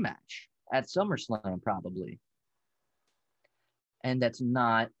Balor rematch at SummerSlam probably. And that's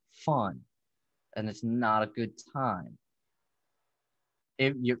not fun. And it's not a good time.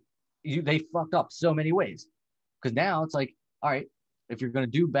 If they fucked up so many ways. Because now it's like, all right, if you're going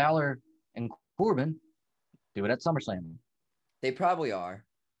to do Balor and Corbin, do it at SummerSlam. They probably are.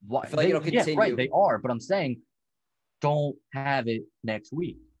 Why? I feel like it'll continue. Yeah, right, they are. But I'm saying, don't have it next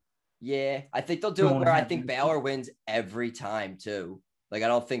week. Yeah, I think they'll do it where I think Balor wins every time too. Like I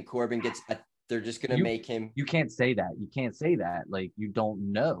don't think Corbin gets. They're just gonna make him. You can't say that. You can't say that. Like you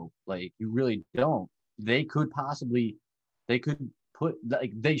don't know. Like you really don't. They could put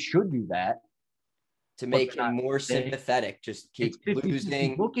like they should do that to make him more sympathetic. Just keep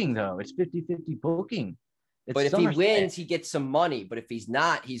losing. Booking though. It's 50-50 booking. But if he wins, he gets some money. But if he's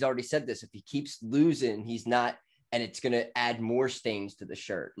not, he's already said this. If he keeps losing, he's not. And it's going to add more stains to the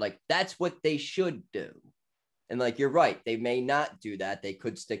shirt. Like, that's what they should do. And, like, you're right. They may not do that. They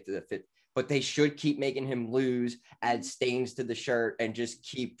could stick to the fit. But they should keep making him lose, add stains to the shirt, and just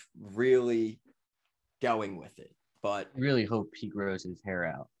keep really going with it. But I really hope he grows his hair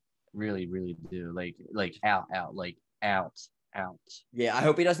out. Really, really do. Like out. Yeah, I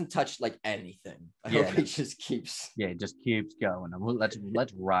hope he doesn't touch, like, anything. I hope he just keeps. Yeah, it just keeps going.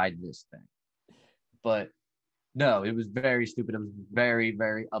 Let's ride this thing. But no, it was very stupid. I was very,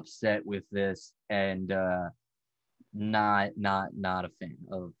 very upset with this and not a fan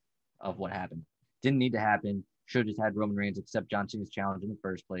of what happened. Didn't need to happen. Should have just had Roman Reigns accept John Cena's challenge in the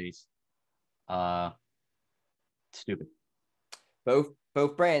first place. Stupid.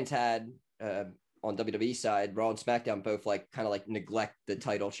 Both brands had on WWE side, Raw and SmackDown both like kind of like neglect the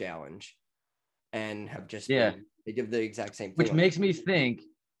title challenge and have just they give the exact same thing. Which makes me think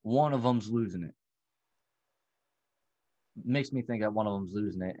one of them's losing it. Makes me think that one of them's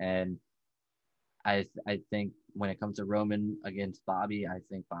losing it, and I think when it comes to Roman against Bobby, I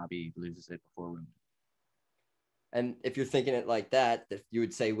think Bobby loses it before Roman. And if you're thinking it like that, if you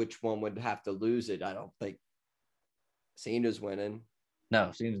would say which one would have to lose it, I don't think Cena's winning.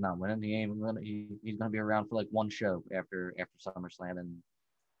 No, Cena's not winning. He ain't gonna. He's gonna be around for like one show after SummerSlam, and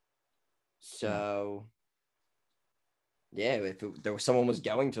so yeah, if there was someone was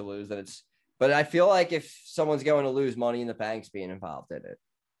going to lose, then it's. But I feel like if someone's going to lose, Money in the Bank's being involved in it,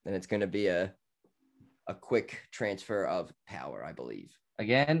 then it's going to be a quick transfer of power, I believe.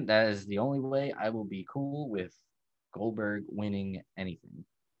 Again, that is the only way I will be cool with Goldberg winning anything.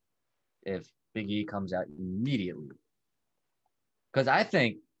 If Big E comes out immediately. Because I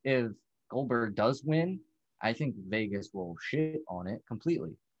think if Goldberg does win, I think Vegas will shit on it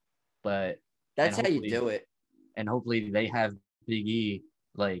completely. But that's how you do it. And hopefully they have Big E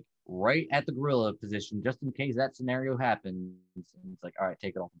like right at the gorilla position, just in case that scenario happens. And it's like, all right,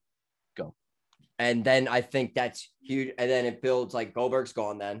 take it off. Go. And then I think that's huge. And then it builds like Goldberg's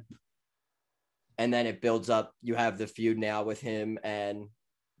gone then. And then it builds up. You have the feud now with him and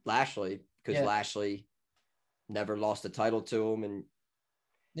Lashley, because Lashley never lost the title to him. And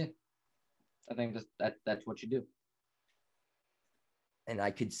yeah, I think that's what you do. And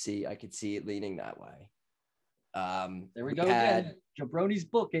I could see it leaning that way. There we go again. jaBROni's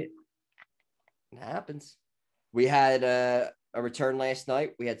book it. It happens. We had a return last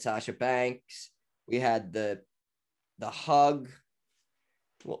night. We had Sasha Banks. We had the hug,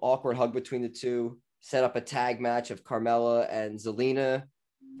 a little awkward hug between the two. Set up a tag match of Carmella and Zelina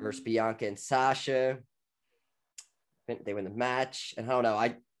versus Bianca and Sasha. They win the match, and I don't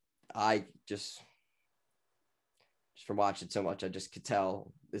know. I just from watching so much, I just could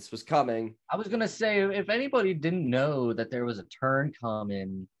tell this was coming. I was gonna say, if anybody didn't know that there was a turn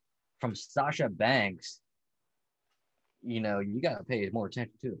coming from Sasha Banks, you know, you gotta pay more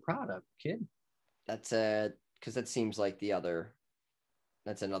attention to the product, kid. That's because that seems like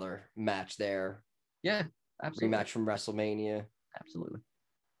that's another match there. Yeah, absolutely. Rematch from WrestleMania. Absolutely.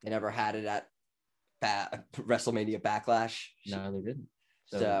 They never had it at WrestleMania Backlash. No, they didn't.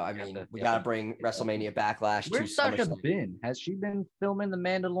 So I mean, we gotta bring WrestleMania Backlash to Where's Sasha SummerSlam. been? Has she been filming The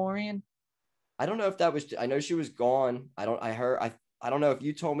Mandalorian? I don't know if that was. I know she was gone. I don't know if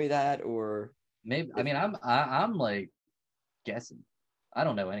you told me that or Maybe. I mean, I'm like guessing. I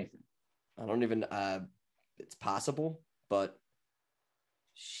don't know anything. I don't even. It's possible, but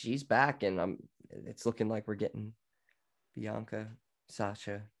she's back, and it's looking like we're getting Bianca,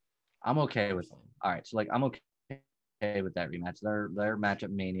 Sasha. I'm okay with. All right, so like I'm okay with that rematch. Their match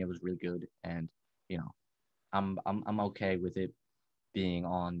at Mania was really good, and you know, I'm okay with it being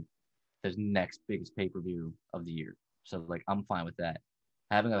on the next biggest pay-per-view of the year. So like I'm fine with that.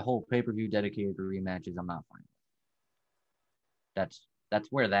 Having a whole pay-per-view dedicated to rematches, I'm not fine with. That's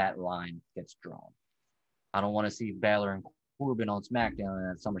where that line gets drawn. I don't want to see Balor and Corbin on SmackDown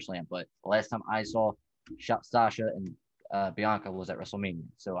at SummerSlam, but the last time I saw Sasha and Bianca was at WrestleMania,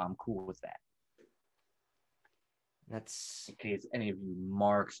 so I'm cool with that. That's in case any of you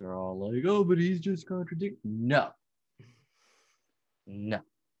marks are all like, oh, but he's just contradicting. No.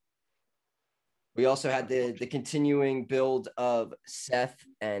 We also had the continuing build of Seth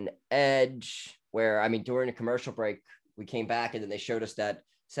and Edge, where, I mean, during a commercial break, we came back and then they showed us that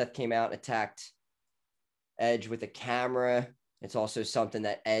Seth came out and attacked Edge with a camera. It's also something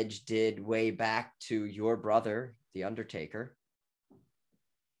that Edge did way back to your brother, The Undertaker.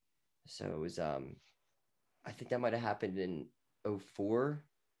 So it was, I think that might have happened in 2004.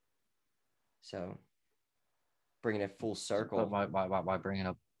 So bringing it full circle. Why bring it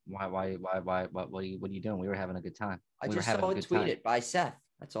up? Why, what are you doing? We were having a good time. I just saw it tweeted by Seth.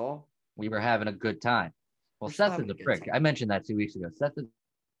 That's all. We were having a good time. Well, Seth is a prick. I mentioned that 2 weeks ago. Seth is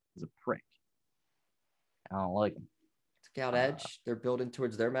a prick. I don't like him. Took out Edge. They're building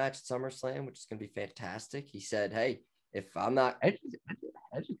towards their match at SummerSlam, which is going to be fantastic. He said, hey, if I'm not... Edge is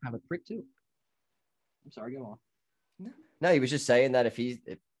kind of a prick, too. I'm sorry, go on. No, he was just saying that if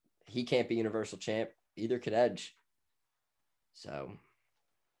he can't be Universal Champ, either could Edge. So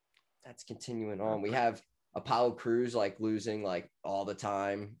that's continuing on. We have Apollo Crews like losing like all the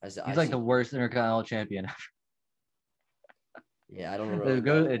time. He's like the worst Intercontinental Champion ever. Yeah, I don't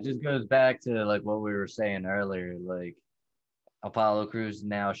know. It just goes back to like what we were saying earlier. Like Apollo Crews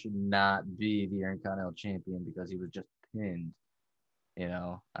now should not be the Intercontinental Champion because he was just pinned. You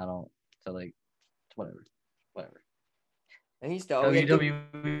know, so like whatever. And he's still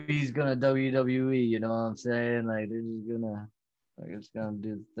WWE's gonna WWE. You know what I'm saying? Like they're just gonna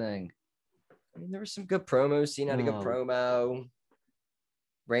do the thing. I mean, there were some good promos. Cena had a good promo.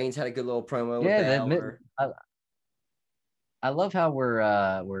 Reigns had a good little promo. Yeah, I love how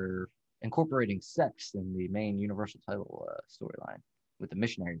we're incorporating sex in the main Universal title storyline with the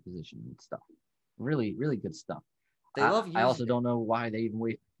missionary position and stuff. Really, really good stuff. I also don't know why they even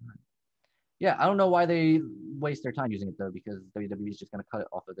waste time. Yeah, I don't know why they waste their time using it though, because WWE is just going to cut it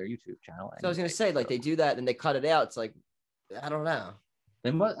off of their YouTube channel. So I was going to say, like, they do that and they cut it out. It's like, I don't know.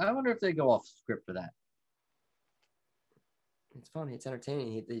 I wonder if they go off script for that. It's funny. It's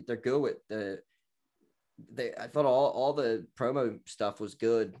entertaining. They're good with I thought all the promo stuff was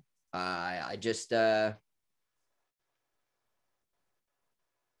good. I just I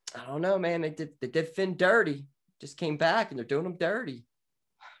don't know, man. They did Finn dirty. Just came back and they're doing him dirty.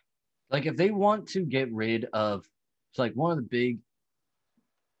 Like if they want to get rid of, it's like one of the big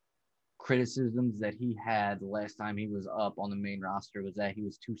criticisms that he had the last time he was up on the main roster was that he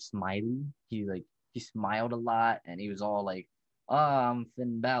was too smiley. He smiled a lot and he was all like, "Oh, I'm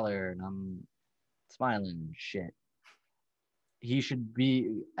Finn Balor and I'm smiling and shit." He should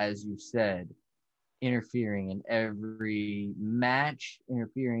be, as you said, interfering in every match,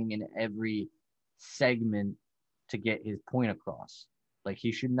 interfering in every segment to get his point across. Like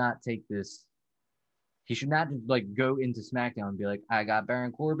he should not take this. He should not just like go into SmackDown and be like, "I got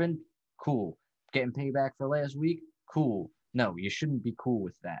Baron Corbin, cool. Getting payback for last week, cool." No, you shouldn't be cool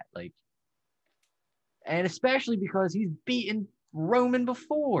with that. Like, and especially because he's beaten Roman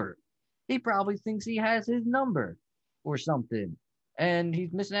before. He probably thinks he has his number or something, and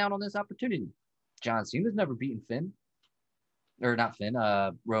he's missing out on this opportunity. John Cena's never beaten Finn. Or not Finn,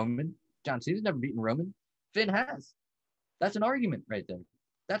 Roman. John Cena's never beaten Roman. Finn has. That's an argument right there.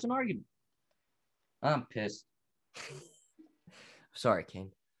 That's an argument. I'm pissed. Sorry,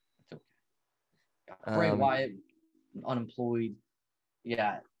 Kane. It's okay. Bray Wyatt, unemployed.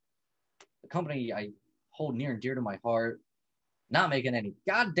 Yeah. The company I hold near and dear to my heart. Not making any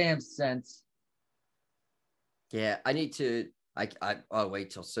goddamn sense. Yeah, I need to. I'll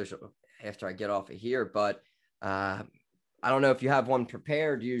wait till social after I get off of here. But I don't know if you have one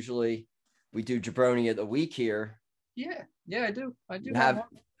prepared. Usually, we do jaBROni of the week here. Yeah, I do. I do have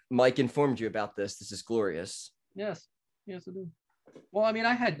Mike informed you about this. This is glorious. Yes, I do. Well, I mean,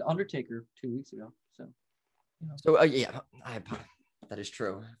 I had Undertaker 2 weeks ago, so. So yeah, that is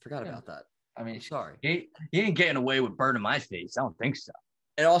true. I forgot about that. I mean, sorry. He ain't getting away with burning my face. I don't think so.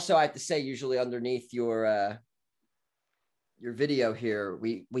 And also, I have to say, usually underneath your video here,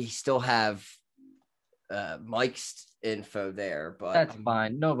 we still have Mike's info there, but that's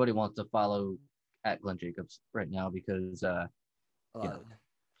fine. Nobody wants to follow at Glenn Jacobs right now because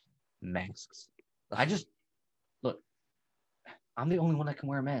masks. I just look. I'm the only one that can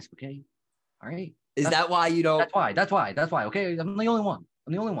wear a mask. Okay, all right. That why you don't? That's why. Okay, I'm the only one.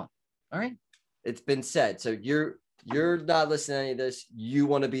 All right. It's been said. So you're not listening to any of this. You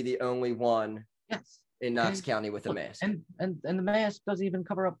want to be the only one. Yes. In Knox County with a mask. And the mask doesn't even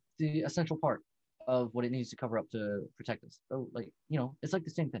cover up the essential part of what it needs to cover up to protect us. So it's like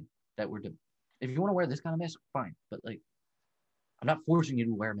the same thing that we're doing. If you want to wear this kind of mask, fine. But I'm not forcing you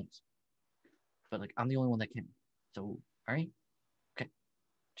to wear a mask. But I'm the only one that can. So all right. Okay.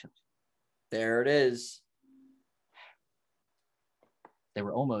 Chill. There it is. They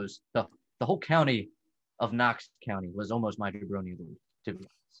were almost the whole county of Knox County was almost my jaBROni of the week, to be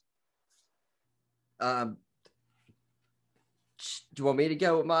honest. Do you want me to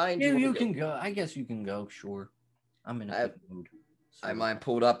go with mine? Yeah, you can go. I guess you can go. Sure. I'm in a good mood. So. I have mine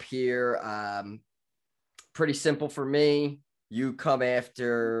pulled up here. Pretty simple for me. You come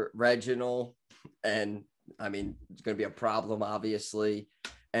after Reginald, and I mean, it's going to be a problem, obviously,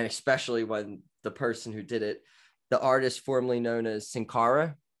 and especially when the person who did it, the artist formerly known as Sin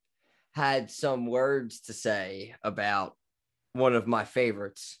Cara, had some words to say about one of my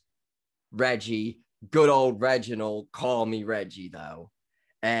favorites, Reggie. Good old Reginald, call me Reggie, though.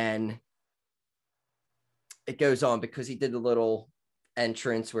 And it goes on because he did a little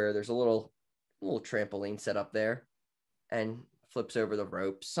entrance where there's a little trampoline set up there and flips over the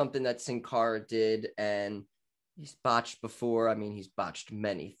ropes, something that Sin Cara did. And he's botched before. I mean, he's botched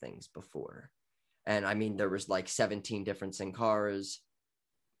many things before. And I mean, there was 17 different Sin Caras,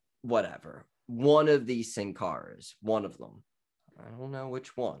 whatever. One of these Sin Caras, one of them, I don't know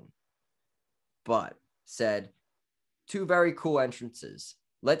which one, but said, 2 very cool entrances.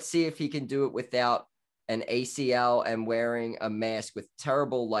 Let's see if he can do it without an ACL and wearing a mask with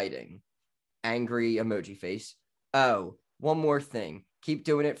terrible lighting. Angry emoji face. Oh, one more thing. Keep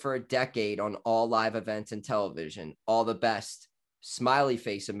doing it for a decade on all live events and television. All the best. Smiley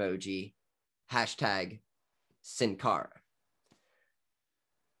face emoji. Hashtag Sin Cara.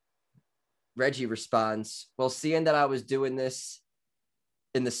 Reggie responds, well, seeing that I was doing this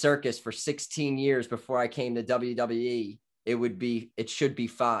in the circus for 16 years before I came to WWE, it should be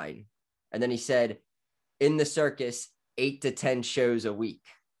fine. And then he said, in the circus, 8 to 10 shows a week.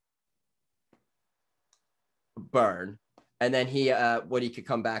 Burn. And then what he could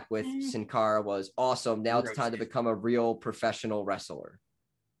come back with, Sin Cara, was awesome. Now it's time to become a real professional wrestler.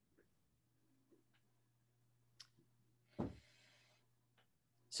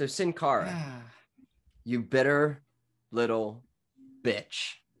 So Sin Cara, you bitter little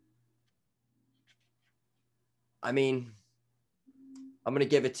bitch. I mean, I'm going to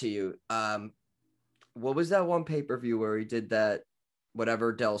give it to you. What was that one pay-per-view where he did that,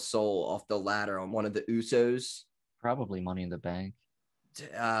 whatever Del Sol off the ladder on one of the Usos? Probably Money in the Bank.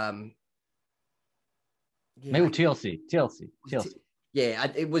 Yeah, maybe TLC.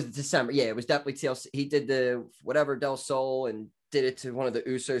 Yeah, it was December. Yeah, it was definitely TLC. He did the whatever Del Sol and did it to one of the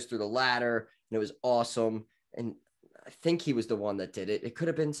Usos through the ladder, and it was awesome. And I think he was the one that did it. It could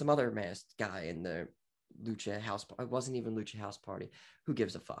have been some other masked guy in the Lucha House. It wasn't even Lucha House Party. Who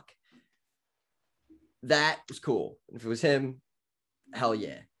gives a fuck? That was cool. If it was him, hell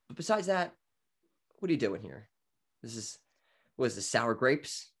yeah. But besides that, what are you doing here? What is this, sour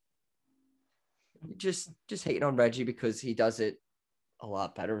grapes? Just hating on Reggie because he does it a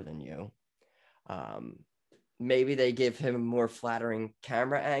lot better than you. Maybe they give him a more flattering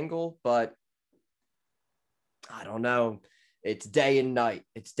camera angle, but I don't know. It's day and night.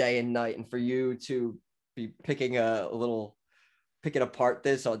 And for you to be picking apart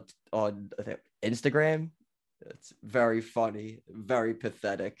this on Instagram. It's very funny, very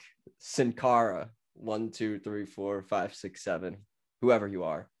pathetic. Sin Cara 1, 2, 3, 4, 5, 6, 7. Whoever you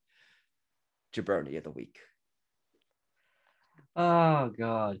are, jaBROni of the week. Oh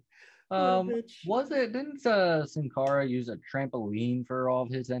God. What a bitch. Didn't Sin Cara use a trampoline for all of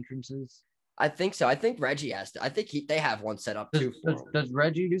his entrances? I think so. I think Reggie has to. I think they have one set up too. Does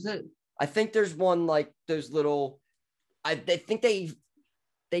Reggie use it? I think there's one like those little. They think they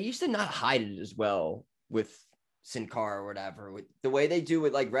used to not hide it as well with Sin Cara or whatever. With the way they do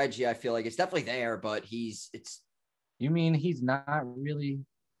it, like Reggie, I feel like it's definitely there, but it's. You mean he's not really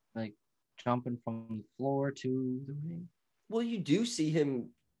like jumping from the floor to the ring? Well, you do see him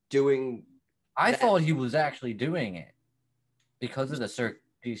doing. I thought he was actually doing it because of the Cirque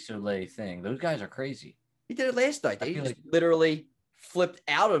du Soleil thing. Those guys are crazy. He did it last night. They literally flipped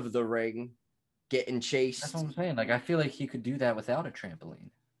out of the ring, getting chased. That's what I'm saying. Like, I feel like he could do that without a trampoline.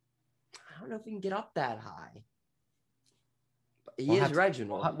 I don't know if he can get up that high. But he is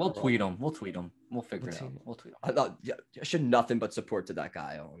Reginald. We'll tweet him. We'll figure it out. We'll tweet him. I should nothing but support to that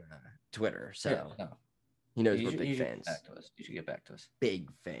guy on Twitter. So yeah, no. He knows we're big fans. You should get back to us. Big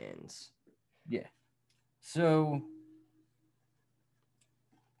fans. Yeah. So,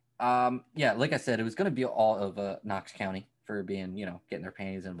 like I said, it was going to be all of Knox County for being, getting their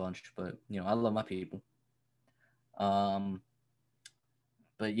panties in a bunch. But, I love my people. But,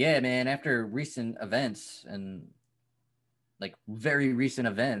 yeah, man, after recent events and, like, very recent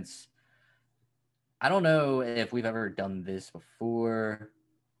events, I don't know if we've ever done this before,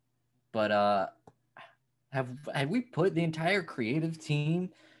 but have we put the entire creative team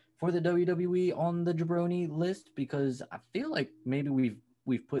for the WWE on the jaBROni list? Because I feel like maybe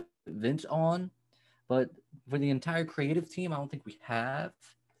we've put Vince on, but for the entire creative team, I don't think we have.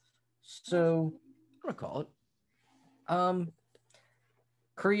 So I'm gonna call it.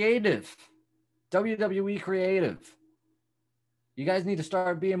 Creative. WWE creative. You guys need to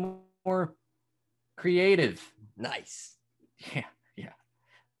start being more creative. Nice. Yeah.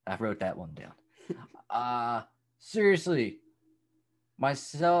 I wrote that one down. Seriously,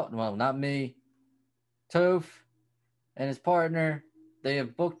 myself, well, not me, Toph and his partner, they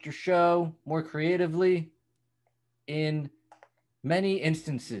have booked your show more creatively in many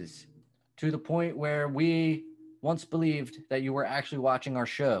instances, to the point where we once believed that you were actually watching our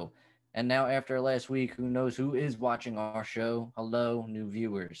show. And now after last week, who knows who is watching our show? Hello, new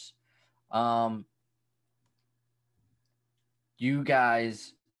viewers. You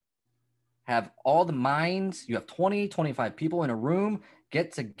guys have all the minds. You have 20, 25 people in a room.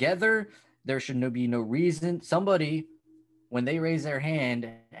 Get together. There should be no reason. Somebody, when they raise their hand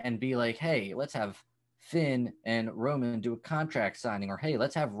and be like, hey, let's have Finn and Roman do a contract signing, or hey,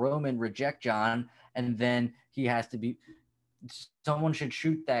 let's have Roman reject John, and then he has to be, someone should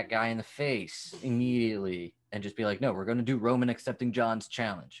shoot that guy in the face immediately and just be like, no, we're going to do Roman accepting John's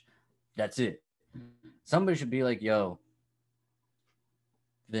challenge. That's it. Somebody should be like, yo,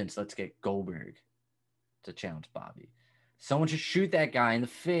 Vince, let's get Goldberg to challenge Bobby. Someone should shoot that guy in the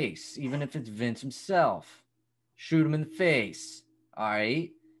face, even if it's Vince himself. Shoot him in the face. All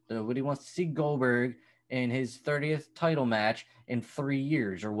right? Nobody wants to see Goldberg in his 30th title match in 3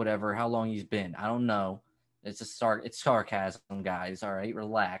 years or whatever, how long he's been. I don't know. It's sarcasm, guys. All right?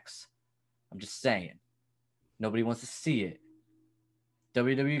 Relax. I'm just saying. Nobody wants to see it.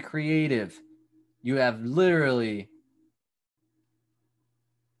 WWE Creative. You have literally...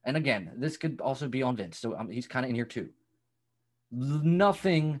 And again, this could also be on Vince, so he's kind of in here too.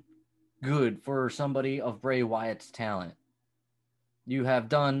 Nothing good for somebody of Bray Wyatt's talent. You have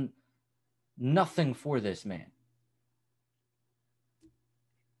done nothing for this man.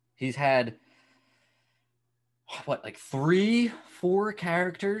 He's had, like 3, 4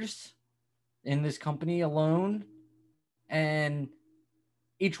 characters in this company alone, and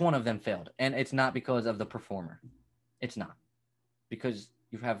each one of them failed. And it's not because of the performer. It's not. Because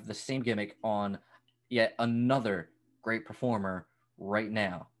you have the same gimmick on yet another great performer right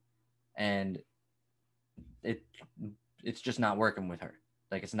now. And it's just not working with her.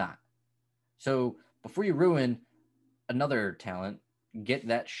 Like, it's not. So before you ruin another talent, get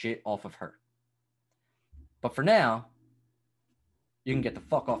that shit off of her. But for now, you can get the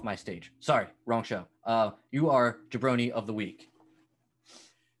fuck off my stage. Sorry, wrong show. You are jaBROni of the week.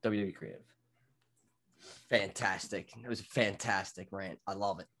 WWE Creative. Fantastic. It was a fantastic rant. I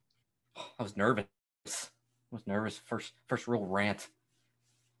love it. I was nervous. First real rant.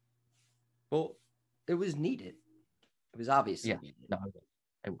 Well, it was needed. It was obviously needed. No,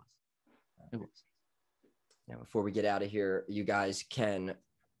 it was. Now, before we get out of here, you guys can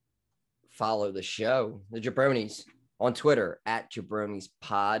follow the show, the jaBROnis, on Twitter at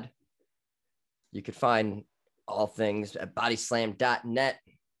jaBROnisPod. You could find all things at bodyslam.net.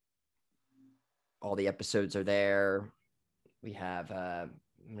 All the episodes are there. We have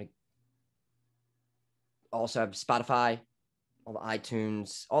also have Spotify, all the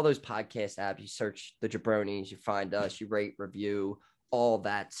iTunes, all those podcast apps. You search the jaBROnis, you find us, you rate, review, all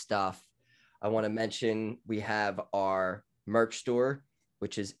that stuff. I want to mention we have our merch store,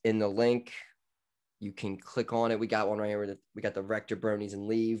 which is in the link. You can click on it. We got one right here. We got the Wreck jaBROnis and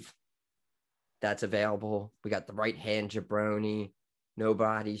Leave. That's available. We got the Right Hand jaBROni,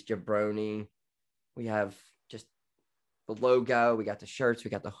 Nobody's jaBROni. We have just the logo. We got the shirts.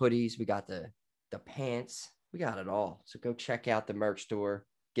 We got the hoodies. We got the pants. We got it all. So go check out the merch store.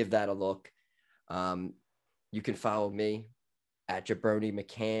 Give that a look. You can follow me at jaBROni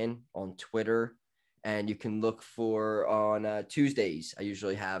McCann on Twitter. And you can look for on Tuesdays. I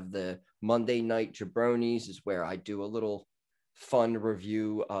usually have the Monday Night jaBROnis is where I do a little fun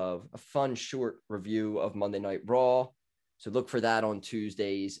short review of Monday Night Raw. So look for that on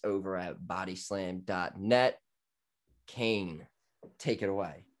Tuesdays over at bodyslam.net. Kane, take it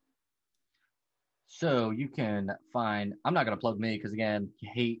away. So you can find, I'm not going to plug me because, again,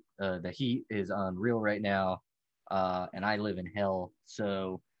 the heat is unreal right now, and I live in hell.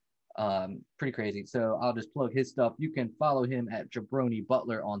 So pretty crazy. So I'll just plug his stuff. You can follow him at jaBROni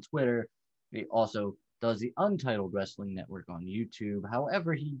Butler on Twitter. He also does the Untitled Wrestling Network on YouTube.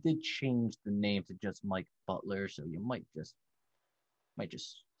 However, he did change the name to just Mike Butler, so you might just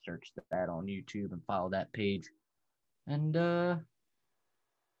search that on YouTube and follow that page. And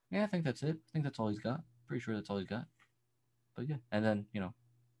yeah, I think that's it. I think that's all he's got. Pretty sure that's all he's got. But yeah, and then what's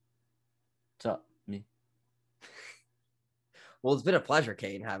up, me? Well, it's been a pleasure,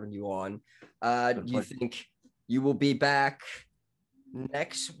 Kane, having you on. Do you think you will be back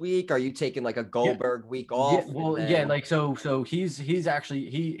next week? Are you taking like a Goldberg week off? Yeah, well, yeah, like so he's actually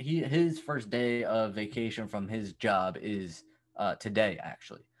his first day of vacation from his job is today,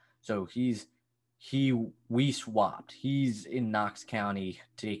 actually. So we swapped. He's in Knox County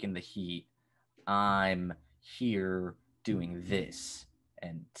taking the heat. I'm here doing this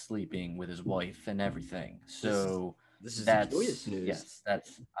and sleeping with his wife and everything. So this is that's joyous news. Yes,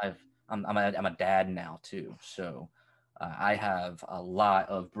 I'm a dad now too. So I have a lot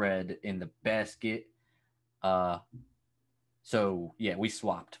of bread in the basket. So yeah, we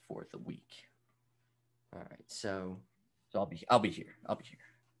swapped for the week. All right. So I'll be here. All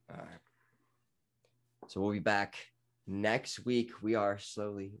right. So we'll be back next week. We are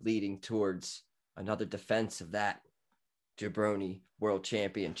slowly leading towards another defense of that jaBROni World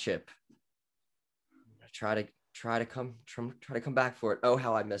Championship. Try to come back for it. Oh,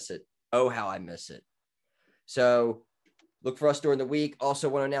 how I miss it. So look for us during the week. Also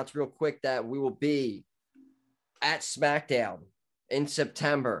want to announce real quick that we will be at SmackDown in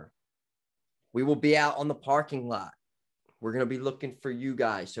September. We will be out on the parking lot. We're going to be looking for you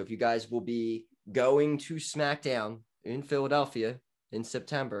guys. So if you guys will be going to SmackDown in Philadelphia in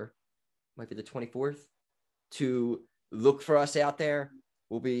September, might be the 24th, to look for us out there.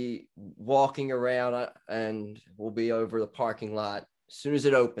 We'll be walking around and we'll be over the parking lot. As soon as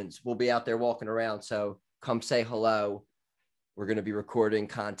it opens, we'll be out there walking around. So come say hello. We're going to be recording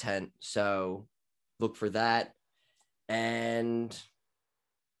content. So look for that. And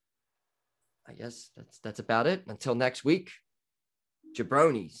I guess that's about it. Until next week,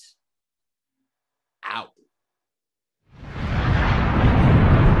 jaBROnis out.